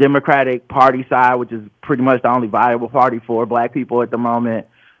Democratic Party side, which is pretty much the only viable party for Black people at the moment.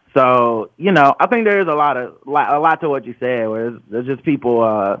 So, I think there's a lot to what you said, where there's just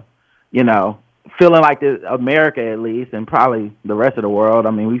people, feeling like this, America at least, and probably the rest of the world.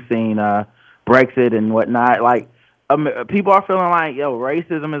 I mean, we've seen Brexit and whatnot. Like, people are feeling like,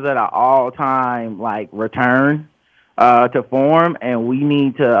 racism is at an all-time, like, return to form, and we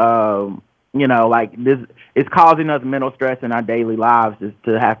need to, this, it's causing us mental stress in our daily lives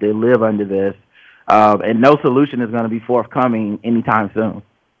to have to live under this, and no solution is going to be forthcoming anytime soon.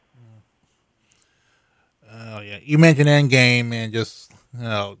 Oh, yeah. You mentioned Endgame, and just,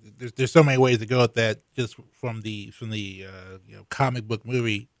 there's so many ways to go with that, just from the comic book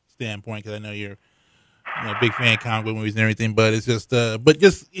movie standpoint, because I know you're a big fan of comic book movies and everything, but it's just, but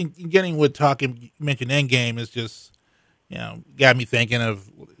just in getting with talking, you mentioned Endgame, is just, got me thinking of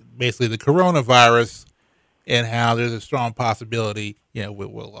basically the coronavirus and how there's a strong possibility,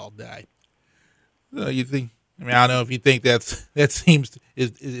 we'll all die. So you think, I don't know if you think if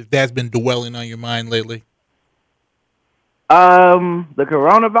that's been dwelling on your mind lately. The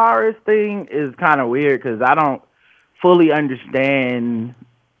coronavirus thing is kind of weird because I don't fully understand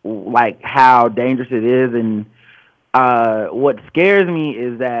like how dangerous it is, and what scares me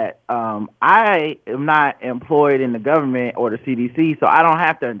is that I am not employed in the government or the CDC, so I don't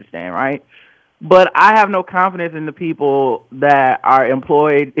have to understand, right? But I have no confidence in the people that are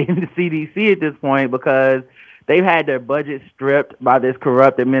employed in the CDC at this point because they've had their budget stripped by this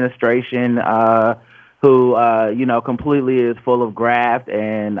corrupt administration, who, completely is full of graft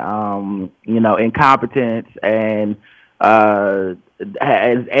and, incompetence and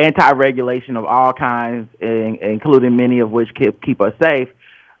has anti-regulation of all kinds, including many of which keep us safe.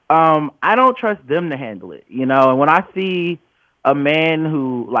 I don't trust them to handle it, and when I see a man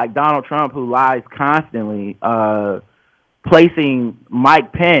who, like Donald Trump, who lies constantly, placing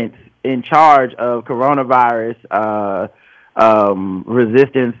Mike Pence in charge of coronavirus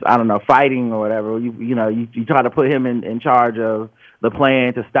resistance, fighting or whatever. You try to put him in charge of the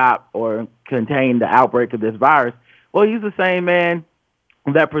plan to stop or contain the outbreak of this virus. Well, he's the same man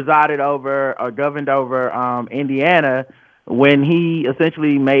that presided over or governed over Indiana when he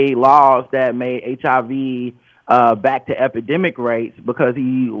essentially made laws that made HIV back to epidemic rates because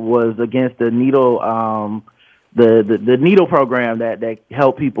he was against the needle the needle program that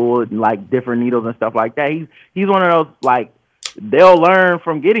helped people with, like, different needles and stuff like that. He's one of those, like, they'll learn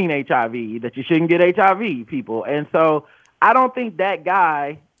from getting HIV that you shouldn't get HIV, people. And so I don't think that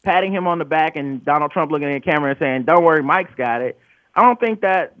guy patting him on the back and Donald Trump looking at the camera and saying, don't worry, Mike's got it, I don't think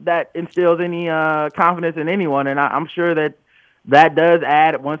that instills any confidence in anyone. And I'm sure that does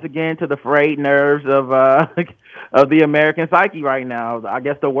add, once again, to the frayed nerves of the American psyche right now. I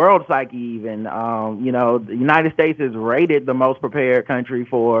guess the world psyche even. The United States is rated the most prepared country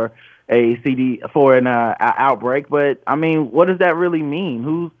for an outbreak. But, I mean, what does that really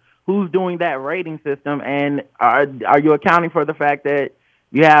mean? Who's doing that rating system? And are you accounting for the fact that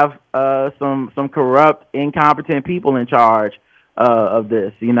you have some corrupt, incompetent people in charge of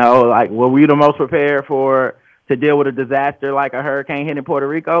this? Like, were we the most prepared to deal with a disaster like a hurricane hitting Puerto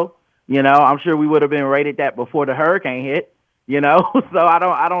Rico? You know, I'm sure we would have been rated that before the hurricane hit. You know, so I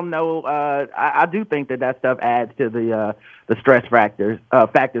don't know. I do think that stuff adds to the stress factors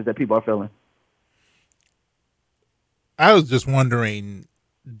that people are feeling. I was just wondering,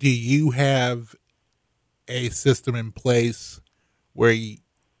 do you have a system in place where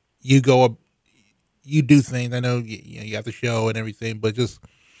you go, you do things? I know you have the show and everything, but just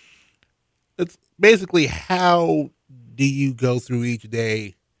it's basically, how do you go through each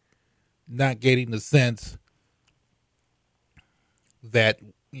day not getting the sense that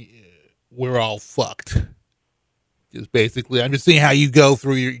we're all fucked? Just basically, I'm just seeing how you go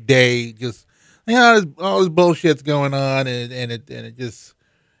through your day. Just, you know, all this bullshit's going on, and it just,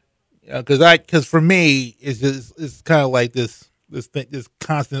 you know, because for me, it's kind of like this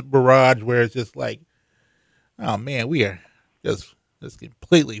constant barrage where it's just like, oh man, we are just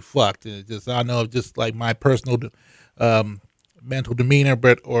completely fucked, and it just, I know, just like my personal mental demeanor,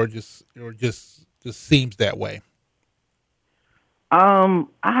 or just seems that way.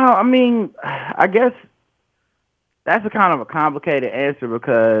 I mean, I guess that's a kind of a complicated answer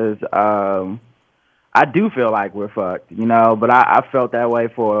because I do feel like we're fucked, you know, but I felt that way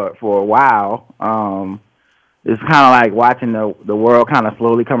for a while. It's kind of like watching the world kind of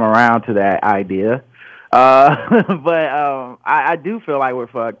slowly come around to that idea. But I do feel like we're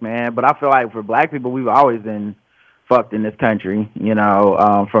fucked, man. But I feel like for black people, we've always been fucked in this country, you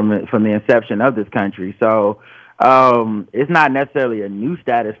know, from the inception of this country. So it's not necessarily a new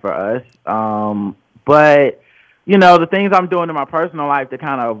status for us. But, you know, the things I'm doing in my personal life to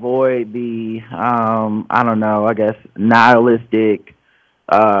kind of avoid the, I don't know, I guess, nihilistic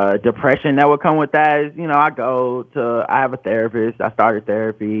depression that would come with that is, you know, I have a therapist. I started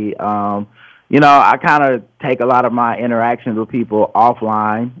therapy. You know, I kind of take a lot of my interactions with people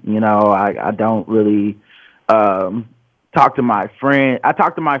offline. You know, I don't really talk to my friends. I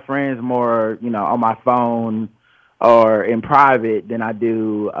talk to my friends more, you know, on my phone or in private than I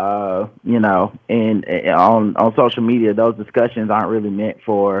do, you know, on social media. Those discussions aren't really meant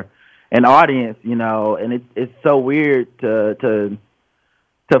for an audience, you know, and it's so weird to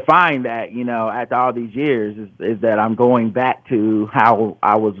find that, you know, after all these years is that I'm going back to how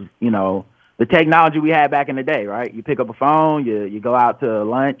I was, you know, the technology we had back in the day, right? You pick up a phone, you go out to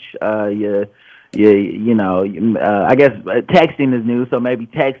lunch, I guess texting is new, so maybe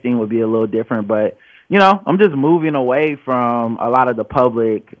texting would be a little different, but, you know, I'm just moving away from a lot of the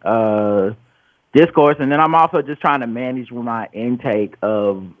public discourse, and then I'm also just trying to manage my intake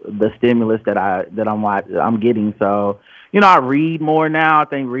of the stimulus that I'm getting. So, you know, I read more now. I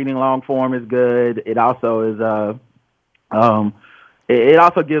think reading long form is good. It also is it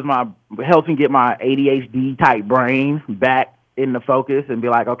also helps me get my ADHD type brain back in the focus and be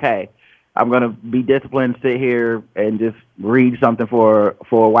like, okay, I'm gonna be disciplined, sit here and just read something for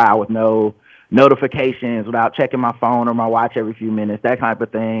a while with no notifications, without checking my phone or my watch every few minutes. That type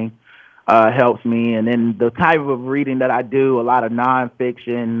of thing helps me. And then the type of reading that I do, a lot of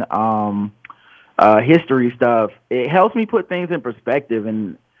nonfiction, history stuff, it helps me put things in perspective.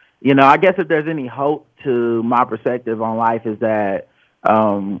 And, you know, I guess if there's any hope to my perspective on life is that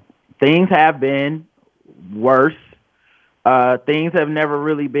things have been worse. Things have never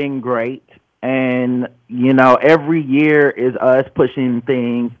really been great. And, you know, every year is us pushing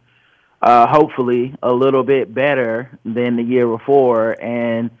things, hopefully a little bit better than the year before.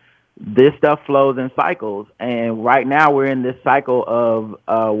 And this stuff flows in cycles. And right now we're in this cycle of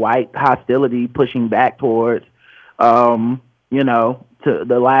white hostility pushing back towards, you know, to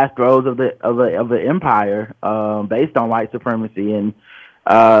the last throes of the empire based on white supremacy. And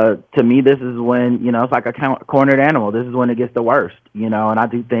to me, this is when, you know, it's like a cornered animal. This is when it gets the worst, you know. And I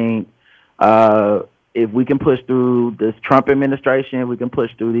do think if we can push through this Trump administration, we can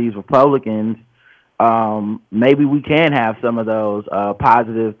push through these Republicans, maybe we can have some of those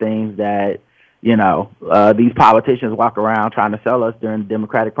positive things that, you know, these politicians walk around trying to sell us during the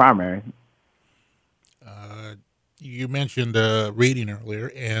Democratic primary. You mentioned reading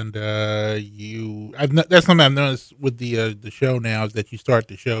earlier, and that's something I've noticed with the show now, is that you start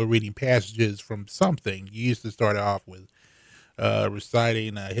the show reading passages from something. You used to start off with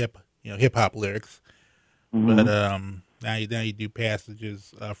reciting hip hop lyrics, mm-hmm. But now you do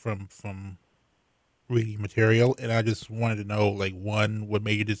passages from reading material, and I just wanted to know, like, one, what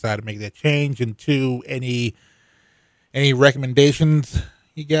made you decide to make that change, and two, any recommendations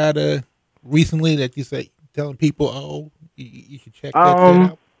you got recently that you say, telling people, oh, you should check that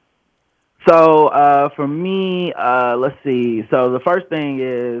out? So for me, let's see. So the first thing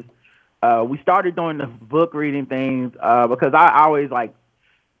is we started doing the book reading things because I always, like,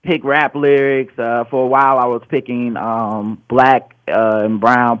 pick rap lyrics. For a while, I was picking black and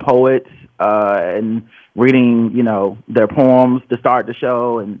brown poets and reading, their poems to start the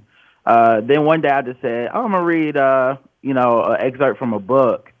show. And then one day I just said, I'm going to read, an excerpt from a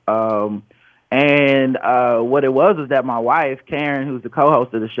book. And what it was is that my wife, Karen, who's the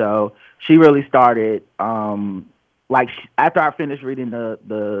co-host of the show, she really started, after I finished reading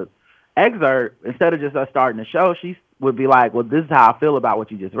the excerpt, instead of just us starting the show, she would be like, well, this is how I feel about what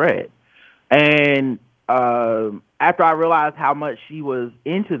you just read. And after I realized how much she was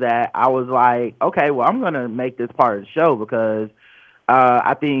into that, I was like, okay, well, I'm going to make this part of the show because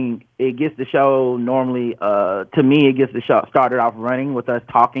I think it gets the show normally, to me, it gets the show started off running with us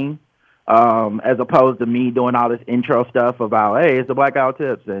talking, as opposed to me doing all this intro stuff about, hey, it's the Blackout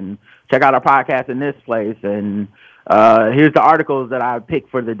Tips and check out our podcast in this place. And here's the articles that I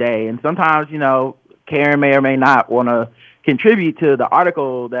picked for the day. And sometimes, Karen may or may not want to contribute to the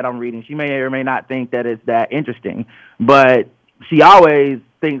article that I'm reading. She may or may not think that it's that interesting, but she always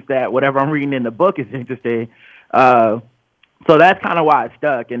thinks that whatever I'm reading in the book is interesting. So that's kind of why it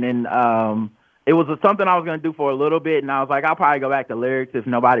stuck. And then it was something I was going to do for a little bit, and I was like, I'll probably go back to lyrics if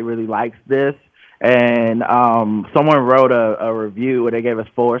nobody really likes this. And someone wrote a review where they gave us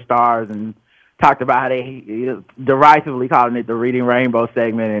 4 stars and talked about how they derisively calling it the Reading Rainbow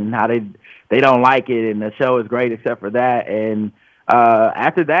segment and how they don't like it, and the show is great except for that. And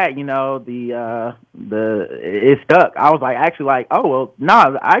after that, it stuck. I was oh well, no,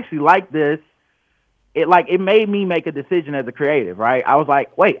 I actually like this. It made me make a decision as a creative, right? I was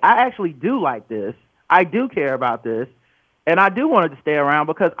like, wait, I actually do like this. I do care about this, and I do want it to stay around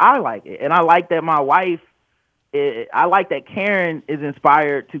because I like it, and I like that my wife. I like that Karen is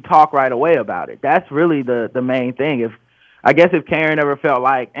inspired to talk right away about it. That's really the main thing. If Karen ever felt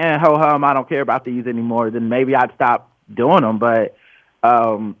like, ho-hum, I don't care about these anymore, then maybe I'd stop doing them. But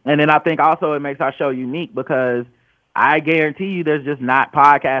and then I think also it makes our show unique because I guarantee you there's just not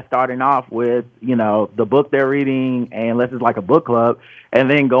podcasts starting off with, the book they're reading, and unless it's like a book club, and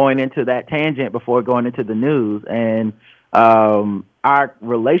then going into that tangent before going into the news. And our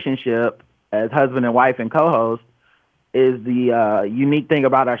relationship as husband and wife and co-host is the unique thing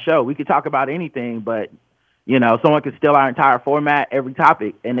about our show. We could talk about anything, but someone could steal our entire format, every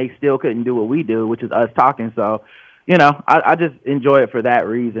topic, and they still couldn't do what we do, which is us talking. So, I just enjoy it for that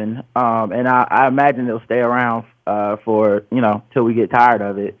reason. And I imagine it'll stay around for, till we get tired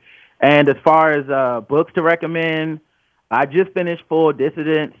of it. And as far as books to recommend, I just finished Full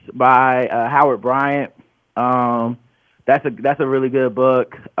Dissidence by Howard Bryant. That's a really good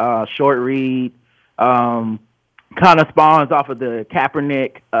book, short read. Kind of spawns off of the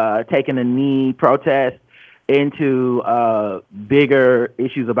Kaepernick taking a knee protest into bigger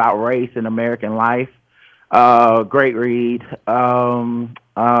issues about race and American life. Great read.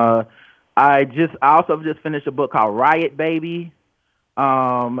 I also just finished a book called Riot Baby.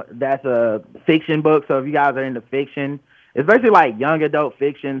 That's a fiction book. So if you guys are into fiction, it's basically like young adult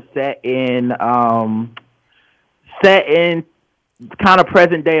fiction set in kind of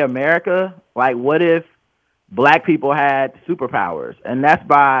present day America. Like, what if black people had superpowers? And that's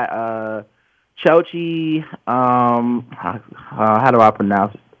by Chochi. How do I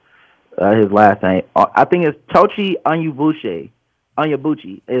pronounce his last name? I think it's Chochi Onyebuchi.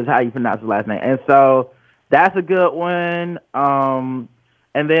 Onyebuchi is how you pronounce his last name. And so that's a good one. And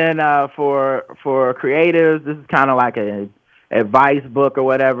then for creatives, this is kind of like a advice book or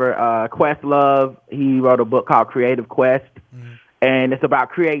whatever. Questlove, he wrote a book called Creative Quest. And it's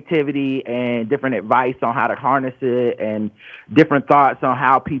about creativity and different advice on how to harness it and different thoughts on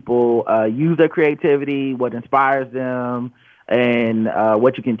how people use their creativity, what inspires them, and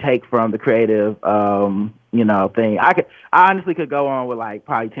what you can take from the creative, thing. I honestly could go on with like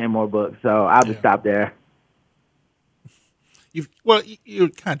probably 10 more books, so I'll just stop there. You're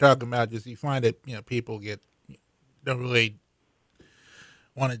kind of talking about just you find that people don't really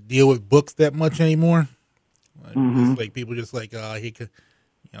want to deal with books that much anymore. It's like people just like he could,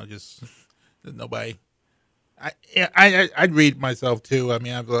 just nobody. I'd read myself too. I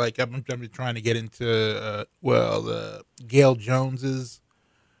mean, I'm trying to get into Gail Jones's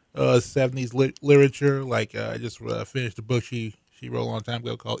 70s literature. Like I just finished a book she wrote a long time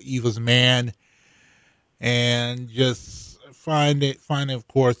ago called Eva's Man, and just find it of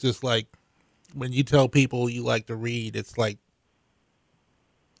course just like when you tell people you like to read, it's like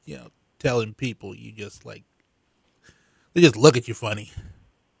telling people you just like. They just look at you funny.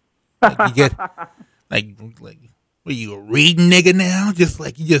 Like you get like what are you, a reading nigga now? Just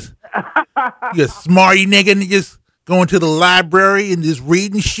like you a smarty nigga and you just going to the library and just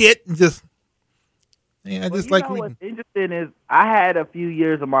reading shit and just Yeah, I Well, just you like know reading. what's interesting is I had a few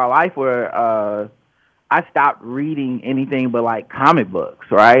years of my life where I stopped reading anything but like comic books,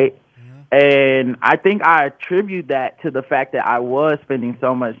 right? And I think I attribute that to the fact that I was spending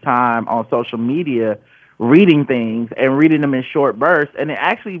so much time on social media reading things and reading them in short bursts, and it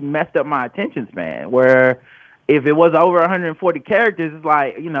actually messed up my attention span. Where if it was over 140 characters, it's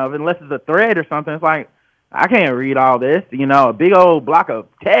like, unless it's a thread or something, it's like I can't read all this. A big old block of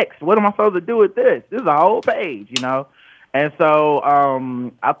text. What am I supposed to do with this? This is a whole page. And so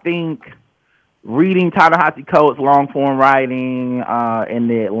I think reading Ta-Nehisi Coates' long form writing in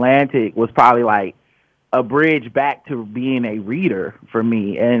the Atlantic was probably like a bridge back to being a reader for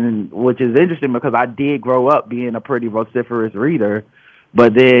me, and which is interesting because I did grow up being a pretty vociferous reader,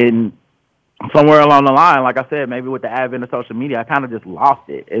 but then somewhere along the line, like I said, maybe with the advent of social media, I kind of just lost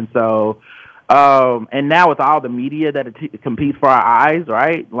it. And so, and now with all the media that competes for our eyes,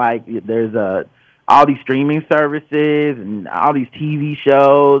 right? Like there's all these streaming services and all these TV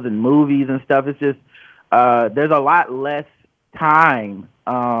shows and movies and stuff. It's just there's a lot less time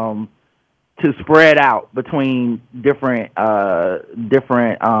to spread out between different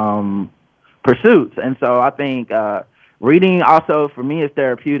pursuits. And so I think reading also for me is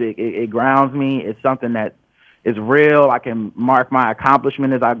therapeutic. It grounds me. It's something that is real. I can mark my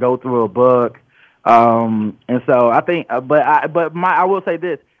accomplishment as I go through a book. And so I think, I will say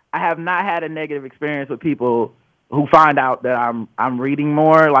this. I have not had a negative experience with people who find out that I'm reading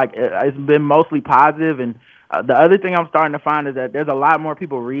more. Like it's been mostly positive. And the other thing I'm starting to find is that there's a lot more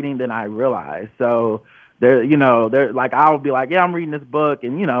people reading than I realize. So they're like, I'll be like, yeah, I'm reading this book,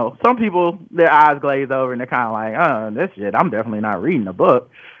 and some people, their eyes glaze over and they're kind of like, this shit, I'm definitely not reading a book.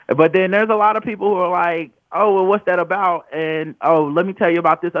 But then there's a lot of people who are like, oh, well, what's that about? And let me tell you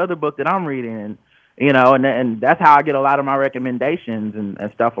about this other book that I'm reading. And and that's how I get a lot of my recommendations and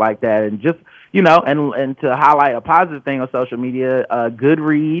stuff like that. And just, and to highlight a positive thing on social media,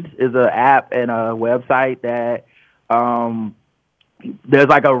 Goodreads is an app and a website that there's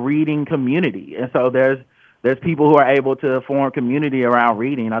like a reading community. And so there's people who are able to form community around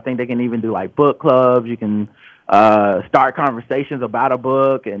reading. I think they can even do like book clubs. You can start conversations about a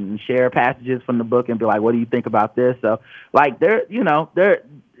book and share passages from the book and be like, what do you think about this? So like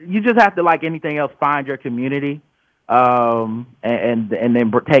you just have to, like anything else, find your community, and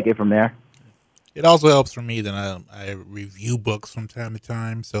then take it from there. It also helps for me that I review books from time to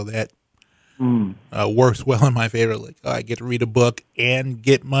time, so that works well in my favor. Like, I get to read a book and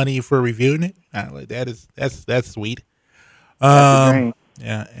get money for reviewing it. Like that's sweet. That's the dream.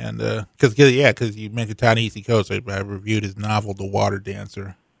 Yeah, and because you mentioned Ta-Nehisi Coates, I reviewed his novel, The Water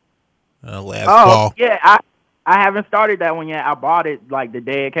Dancer, last fall. Yeah, I haven't started that one yet. I bought it like the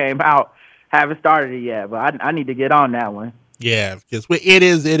day it came out. Haven't started it yet, but I need to get on that one. Yeah, because it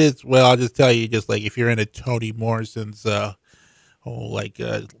is. Well, I'll just tell you, just like if you're into Toni Morrison's the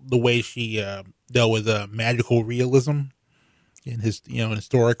way she dealt with magical realism in his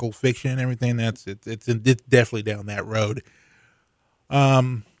historical fiction and everything. It's definitely down that road.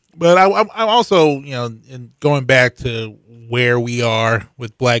 But I also, in going back to where we are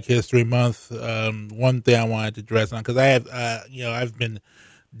with Black History Month, one thing I wanted to address on, because I have, I've been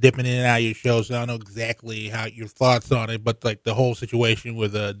dipping in and out of your show, so I don't know exactly how your thoughts on it, but like the whole situation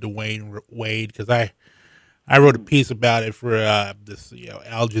with Dwayne Wade, because I wrote a piece about it for this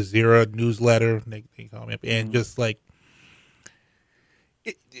Al Jazeera newsletter, they call me up, and just like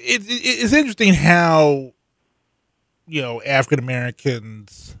it's interesting how African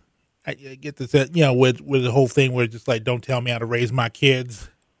Americans, I get this, with the whole thing where it's just like, don't tell me how to raise my kids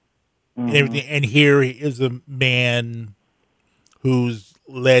and everything. And here is a man who's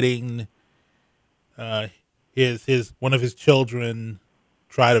letting his one of his children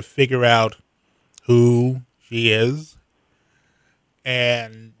try to figure out who she is,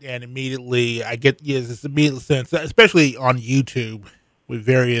 and immediately I get this immediate sense, especially on YouTube, with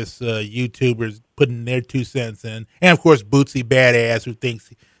various YouTubers putting their 2 cents in, and of course Bootsy Badass, who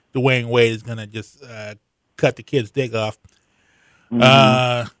thinks Dwayne Wade is gonna just cut the kid's dick off.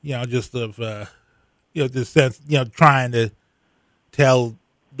 This sense, trying to tell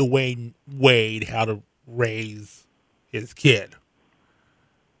Dwayne Wade how to raise his kid.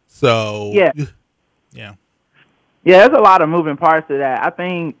 So yeah, there's a lot of moving parts to that. I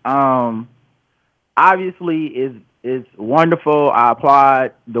think obviously is wonderful. I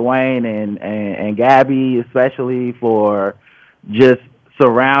applaud Dwayne and Gabby especially for just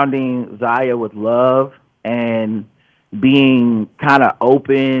surrounding Zaya with love and being kind of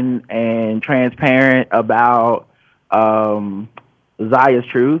open and transparent about Zaya's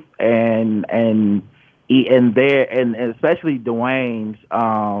truth and especially Dwayne's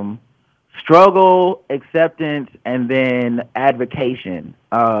struggle, acceptance, and then advocation.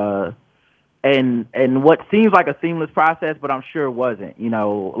 And what seems like a seamless process, but I'm sure it wasn't.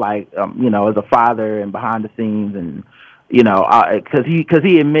 As a father and behind the scenes, and because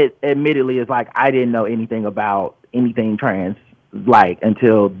he admittedly is like, I didn't know anything about anything trans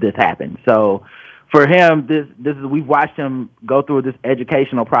until this happened. So for him, this is, we've watched him go through this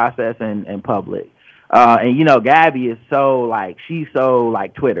educational process in public. And Gabby is so she's so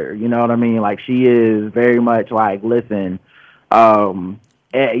Twitter, you know what I mean? She is very much listen,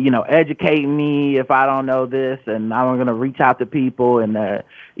 educate me if I don't know this, and I'm going to reach out to people and,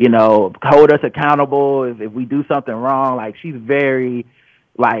 hold us accountable if we do something wrong. She's very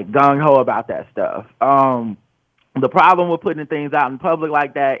gung-ho about that stuff. The problem with putting things out in public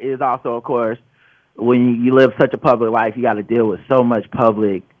like that is also, of course, when you live such a public life, you got to deal with so much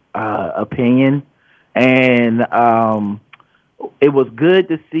public opinion. And it was good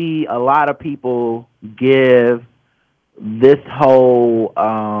to see a lot of people give this whole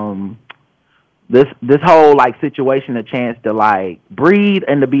situation a chance to breathe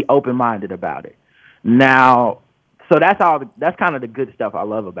and to be open-minded about it. Now, so that's kind of the good stuff I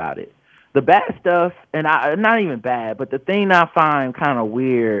love about it. The bad stuff, and not even bad, but the thing I find kind of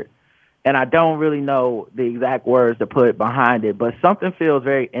weird, and I don't really know the exact words to put behind it, but something feels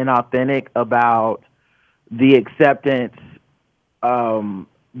very inauthentic about the acceptance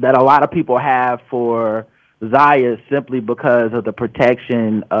that a lot of people have for Zaya simply because of the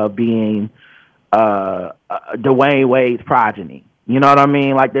protection of being Dwayne Wade's progeny. You know what I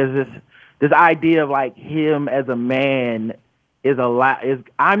mean? There's this idea of him as a man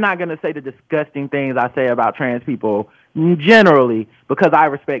I'm not going to say the disgusting things I say about trans people generally because I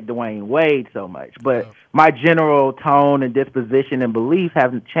respect Dwayne Wade so much, but my general tone and disposition and beliefs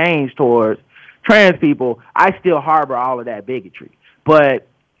haven't changed towards trans people. I still harbor all of that bigotry. But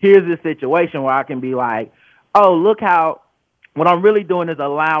here's this situation where I can be oh, look how what I'm really doing is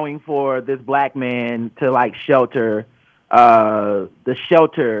allowing for this black man to shelter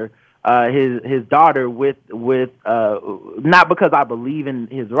his daughter with not because I believe in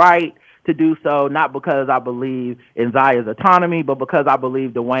his right to do so, not because I believe in Zaya's autonomy, but because I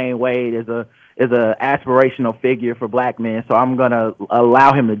believe Dwayne Wade is a aspirational figure for black men. So I'm gonna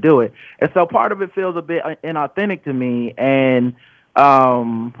allow him to do it. And so part of it feels a bit inauthentic to me. And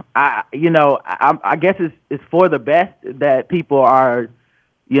I guess it's for the best that people are,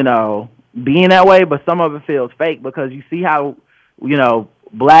 being that way, but some of it feels fake because you see how,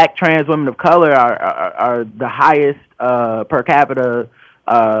 black trans women of color are the highest per capita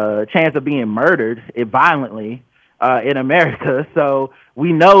chance of being murdered violently in America. So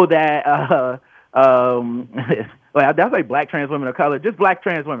we know that well, that's black trans women of color, just black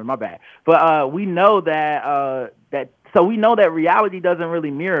trans women, my bad. But we know that so we know that reality doesn't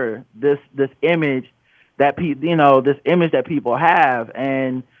really mirror this image that this image that people have.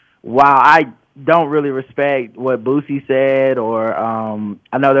 And while I don't really respect what Boosie said, or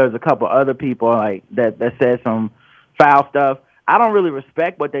I know there's a couple other people that said some foul stuff, I don't really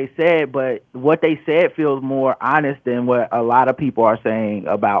respect what they said, but what they said feels more honest than what a lot of people are saying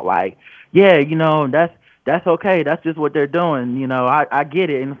about that's okay, that's just what they're doing. I get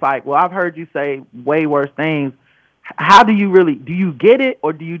it. And it's well, I've heard you say way worse things. How do you get it,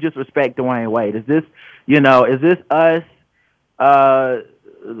 or do you just respect Dwayne Wade? Is this us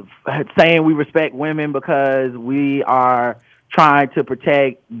saying we respect women because we are trying to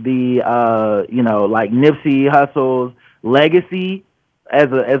protect the Nipsey Hussle's legacy as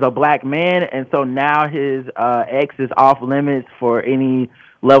a black man, and so now his ex is off limits for any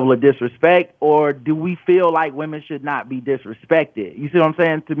level of disrespect? Or do we feel like women should not be disrespected? You see what I'm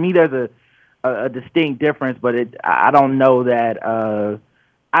saying? To me, there's a distinct difference, but I don't know that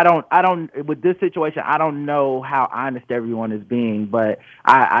I don't with this situation, I don't know how honest everyone is being, but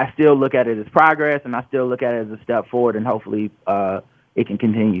I still look at it as progress, and I still look at it as a step forward, and hopefully it can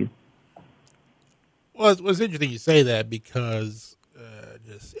continue. Well, it's interesting you say that because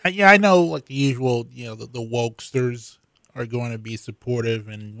I know the usual, the wokesters are going to be supportive,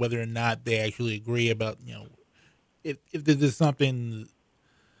 and whether or not they actually agree about, if this is something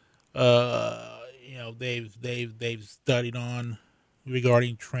they've studied on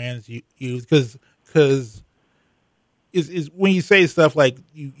regarding trans youth, because is when you say stuff like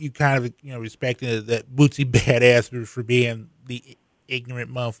you kind of respecting that Bootsy badass for being the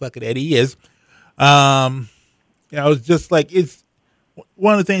ignorant motherfucker that he is. It's just it's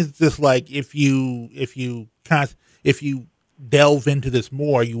one of the things. Just if you delve into this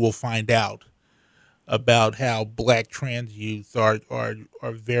more, you will find out about how black trans youth are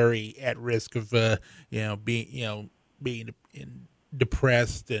very at risk of being in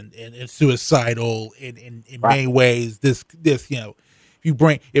depressed and suicidal in many ways. This if you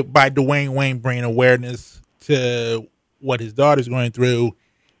bring it by Dwayne Wayne bringing awareness to what his daughter's going through,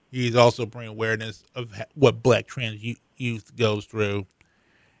 he's also bringing awareness of what Black trans youth goes through.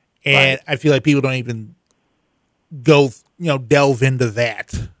 And I feel like people don't even go, delve into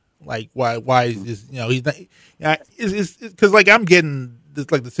that. Like, why is this, he's not, it's because, like, I'm getting this,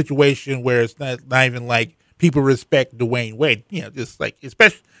 like, the situation where it's not even like people respect Dwayne Wade, just like,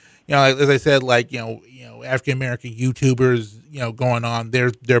 especially, as I said, like, African American YouTubers, going on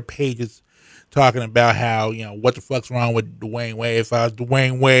their pages talking about how, what the fuck's wrong with Dwayne Wade. If I was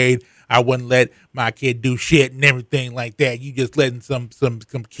Dwayne Wade, I wouldn't let my kid do shit and everything like that. You just letting some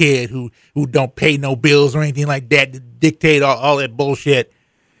kid who don't pay no bills or anything like that to dictate all that bullshit.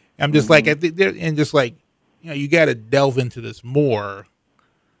 I'm just like, and just like, you got to delve into this more.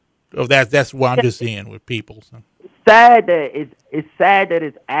 So that's what I'm just seeing with people. So. It's sad that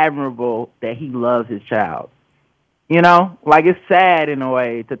it's admirable that he loves his child. Like, it's sad in a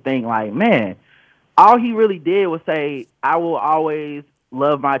way to think like, man, all he really did was say, I will always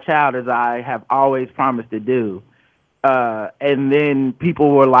love my child as I have always promised to do. And then people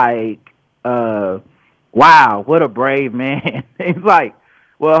were like, wow, what a brave man. It's like,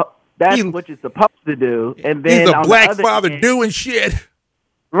 well, that's what you're supposed to do. And then he's a black father doing shit.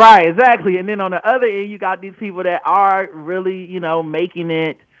 Right, exactly. And then on the other end, you got these people that are really, making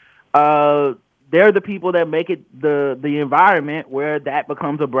it, they're the people that make it the environment where that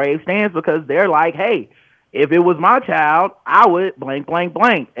becomes a brave stance, because they're like, hey, if it was my child, I would blank, blank,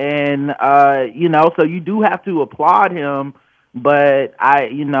 blank. And, so you do have to applaud him, but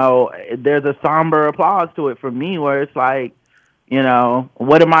there's a somber applause to it for me where it's like,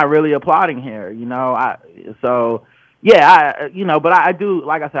 what am I really applauding here? But I do,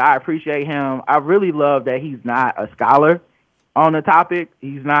 like I said, I appreciate him. I really love that he's not a scholar on the topic.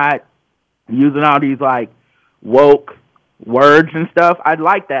 He's not using all these like woke words and stuff. I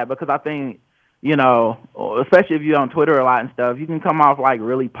like that because I think, especially if you're on Twitter a lot and stuff, you can come off like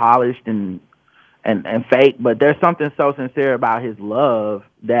really polished and fake, but there's something so sincere about his love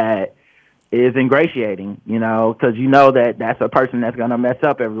that is ingratiating, because that's a person that's going to mess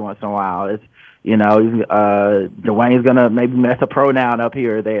up every once in a while. It's, Dwayne's going to maybe mess a pronoun up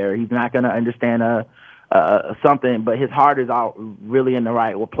here or there. He's not going to understand something, but his heart is all really in the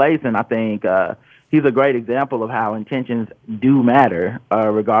right place. And I think he's a great example of how intentions do matter,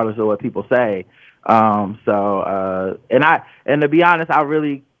 regardless of what people say. And to be honest, I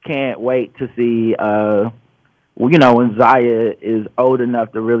really can't wait to see, when Zaya is old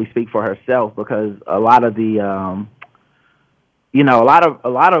enough to really speak for herself, because a lot of the, a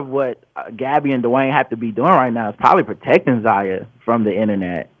lot of what Gabby and Dwayne have to be doing right now is probably protecting Zaya from the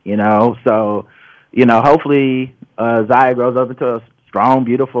internet, So, hopefully Zaya grows up into a strong,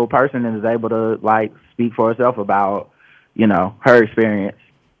 beautiful person and is able to like speak for herself about, her experience.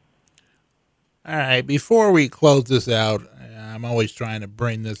 All right. Before we close this out, I'm always trying to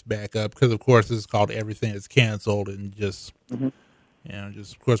bring this back up because, of course, this is called Everything Is Canceled, and just, of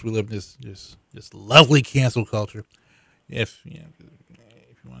course, we live in this lovely cancel culture, if you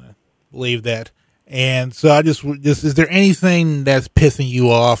want to believe that. And so is there anything that's pissing you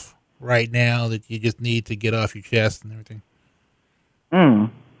off right now that you just need to get off your chest and everything?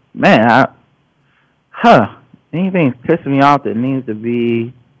 Man, anything's pissing me off that needs to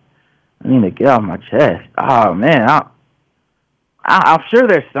be, I need to get off my chest. Oh man, I'm sure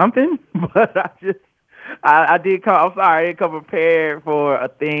there's something, but I didn't come prepared for a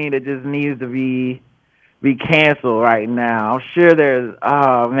thing that just needs to be canceled right now. I'm sure there's,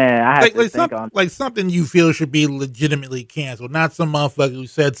 oh man, I have to think on. Like something you feel should be legitimately canceled, not some motherfucker who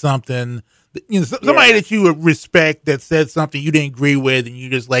said something, somebody that you respect that said something you didn't agree with, and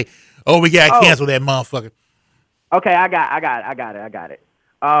you just like, oh, we gotta cancel that motherfucker. Okay, I got it.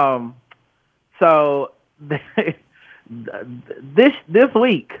 So this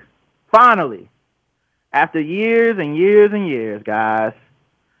week, finally, after years and years and years, guys,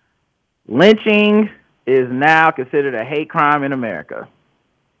 lynching is now considered a hate crime in America.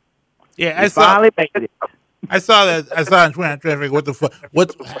 Yeah, I saw that. I saw on Twitter. I'm trying to figure what the fuck.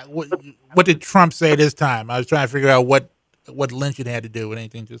 What did Trump say this time? I was trying to figure out what lynching had to do with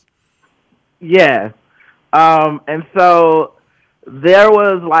anything. Just and so there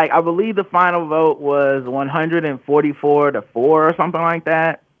was like, I believe the final vote was 144 to 4 or something like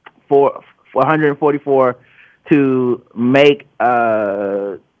that. 444 to make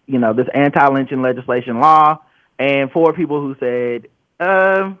this anti-lynching legislation law, and 4 people who said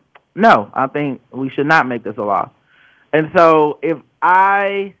no, I think we should not make this a law. And so if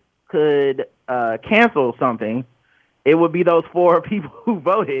I could cancel something, it would be those 4 people who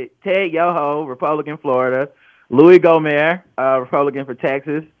voted: Ted Yoho, Republican, Florida; Louis Gohmert, Republican for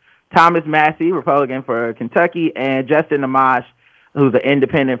Texas; Thomas Massey, Republican for Kentucky; and Justin Amash, who's an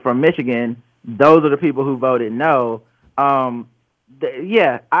independent from Michigan. Those are the people who voted no.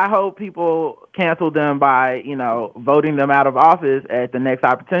 Yeah, I hope people cancel them by, voting them out of office at the next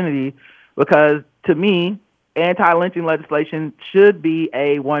opportunity, because to me, anti-lynching legislation should be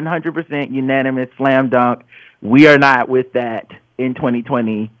a 100% unanimous slam dunk. We are not with that in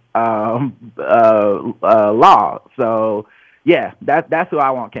 2020 law. So, yeah, that's who I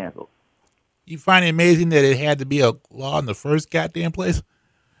want canceled. You find it amazing that it had to be a law in the first goddamn place?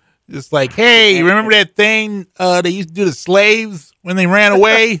 It's like, hey, remember that thing they used to do to slaves when they ran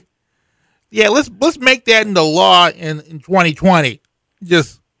away? Yeah, let's make that into law in 2020.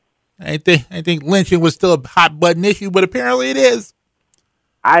 I think lynching was still a hot button issue, but apparently it is.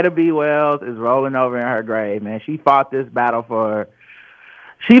 Ida B. Wells is rolling over in her grave, man. She fought this battle at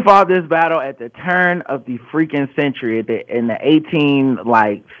the turn of the freaking century, in the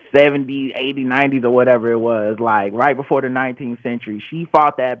 70s, 80s, 90s, or whatever it was, right before the 19th century. She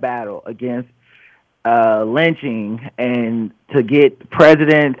fought that battle against lynching, and to get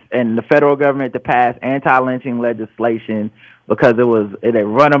presidents and the federal government to pass anti-lynching legislation, because it had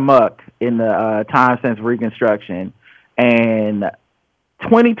run amok in the time since Reconstruction. And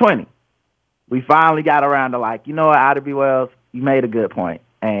 2020, we finally got around to Ida B. Wells, you made a good point.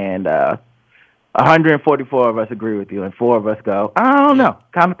 And 144 of us agree with you, and 4 of us go, I don't know.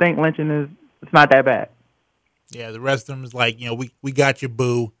 Kind of think lynching it's not that bad. Yeah, the rest of them is we got you,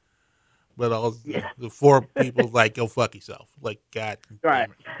 boo. But the 4 people go fuck yourself. God. Right.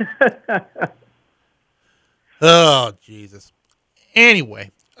 Oh, Jesus.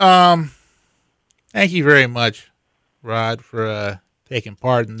 Anyway, thank you very much, Rod, for taking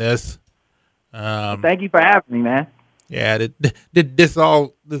part in this. Thank you for having me, man. Yeah, did this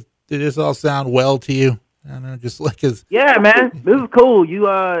all sound well to you? I don't know, yeah, man, this is cool.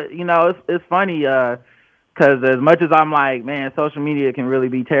 It's funny, because as much as I'm like, man, social media can really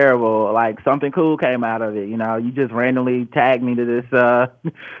be terrible, something cool came out of it. You just randomly tagged me to this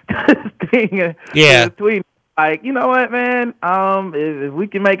thing, yeah, this tweet. You know what, man? If we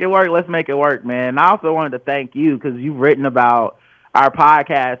can make it work, let's make it work, man. And I also wanted to thank you, because you've written about our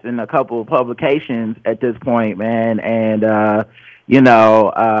podcast in a couple of publications at this point, man. And, I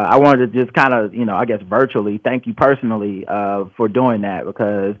wanted to just kind of, I guess virtually thank you personally for doing that,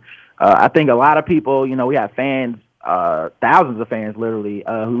 because I think a lot of people, we have fans, thousands of fans literally,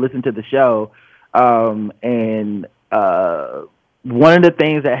 who listen to the show. And one of the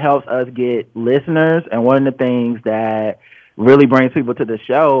things that helps us get listeners, and one of the things that really brings people to the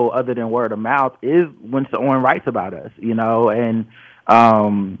show, other than word of mouth, is when someone writes about us, and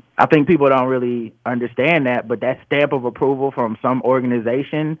I think people don't really understand that, but that stamp of approval from some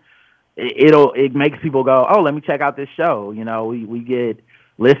organization, it makes people go, oh, let me check out this show. We get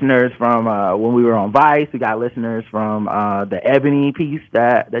listeners from when we were on Vice. We got listeners from the Ebony piece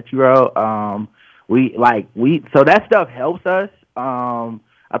that you wrote. So that stuff helps us.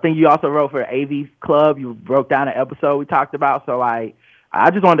 I think you also wrote for AV Club. You broke down an episode we talked about. So I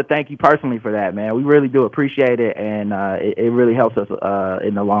just wanted to thank you personally for that, man. We really do appreciate it, and it really helps us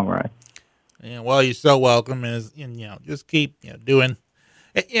in the long run. Yeah, well, you're so welcome, and just keep doing.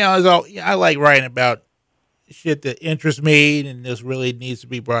 I like writing about shit that interests me, and this really needs to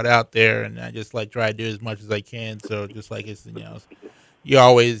be brought out there, and I just try to do as much as I can. So just it's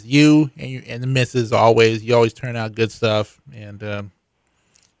you and the missus always turn out good stuff, and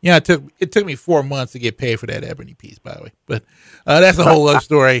it took me 4 months to get paid for that Ebony piece, by the way, but that's a whole other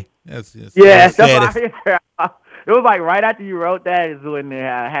story. That's it was right after you wrote that is when the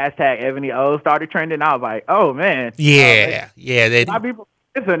hashtag Ebony O started trending. I was like, oh man, yeah, a lot of people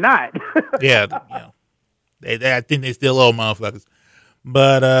this or not. Yeah, I think they still owe motherfuckers,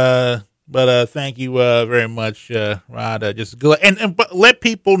 but thank you very much, Rod. Just go and let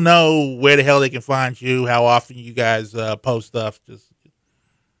people know where the hell they can find you, how often you guys post stuff.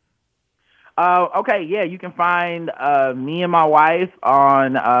 Okay, yeah, you can find me and my wife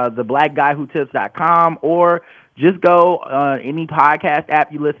on theblackguywhotips.com, or just go any podcast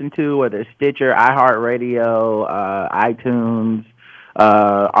app you listen to, whether it's Stitcher, iHeartRadio, iTunes,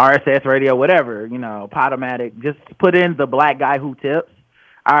 RSS Radio, whatever, Podomatic. Just put in The Black Guy Who Tips.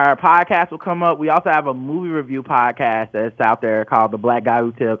 Our podcast will come up. We also have a movie review podcast that's out there called The Black Guy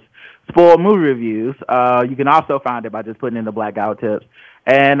Who Tips, Spoiled Movie Reviews. You can also find it by just putting in The Black Guy Who Tips.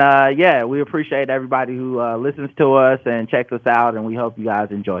 And, we appreciate everybody who listens to us and checks us out, and we hope you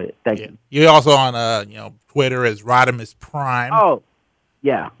guys enjoy it. Thank you. You're also on, Twitter as Rodimus Prime. Oh,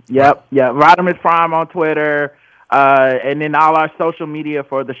 yeah. Yep. Yeah. Rodimus Prime on Twitter. And then all our social media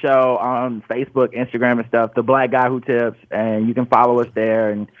for the show on Facebook, Instagram, and stuff, The Black Guy Who Tips, and you can follow us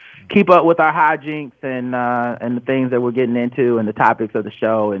there and keep up with our hijinks and the things that we're getting into and the topics of the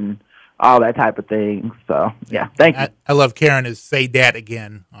show and all that type of thing. So, yeah, thank you. I love Karen is Say Dat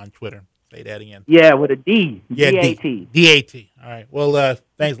Again on Twitter. Say that again. Yeah, with a D. Yeah, D-A-T. D-A-T. All right. Well,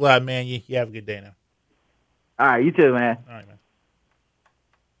 thanks a lot, man. You have a good day now. All right, you too, man. All right, man.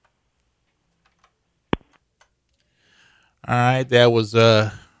 All right, that was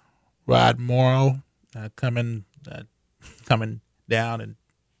Rod Morrow coming down and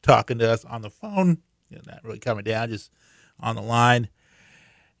talking to us on the phone. Not really coming down, just on the line.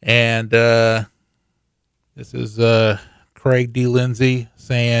 And this is Craig D. Lindsay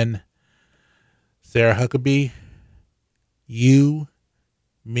saying, Sarah Huckabee, you,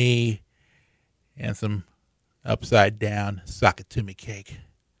 me, and some upside down sock it to me cake.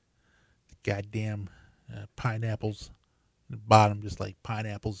 Goddamn pineapples. The bottom just like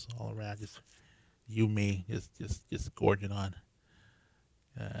pineapples all around, just you, me, just gorging on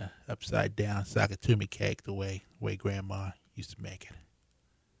upside down sock it to me cake the way Grandma used to make it.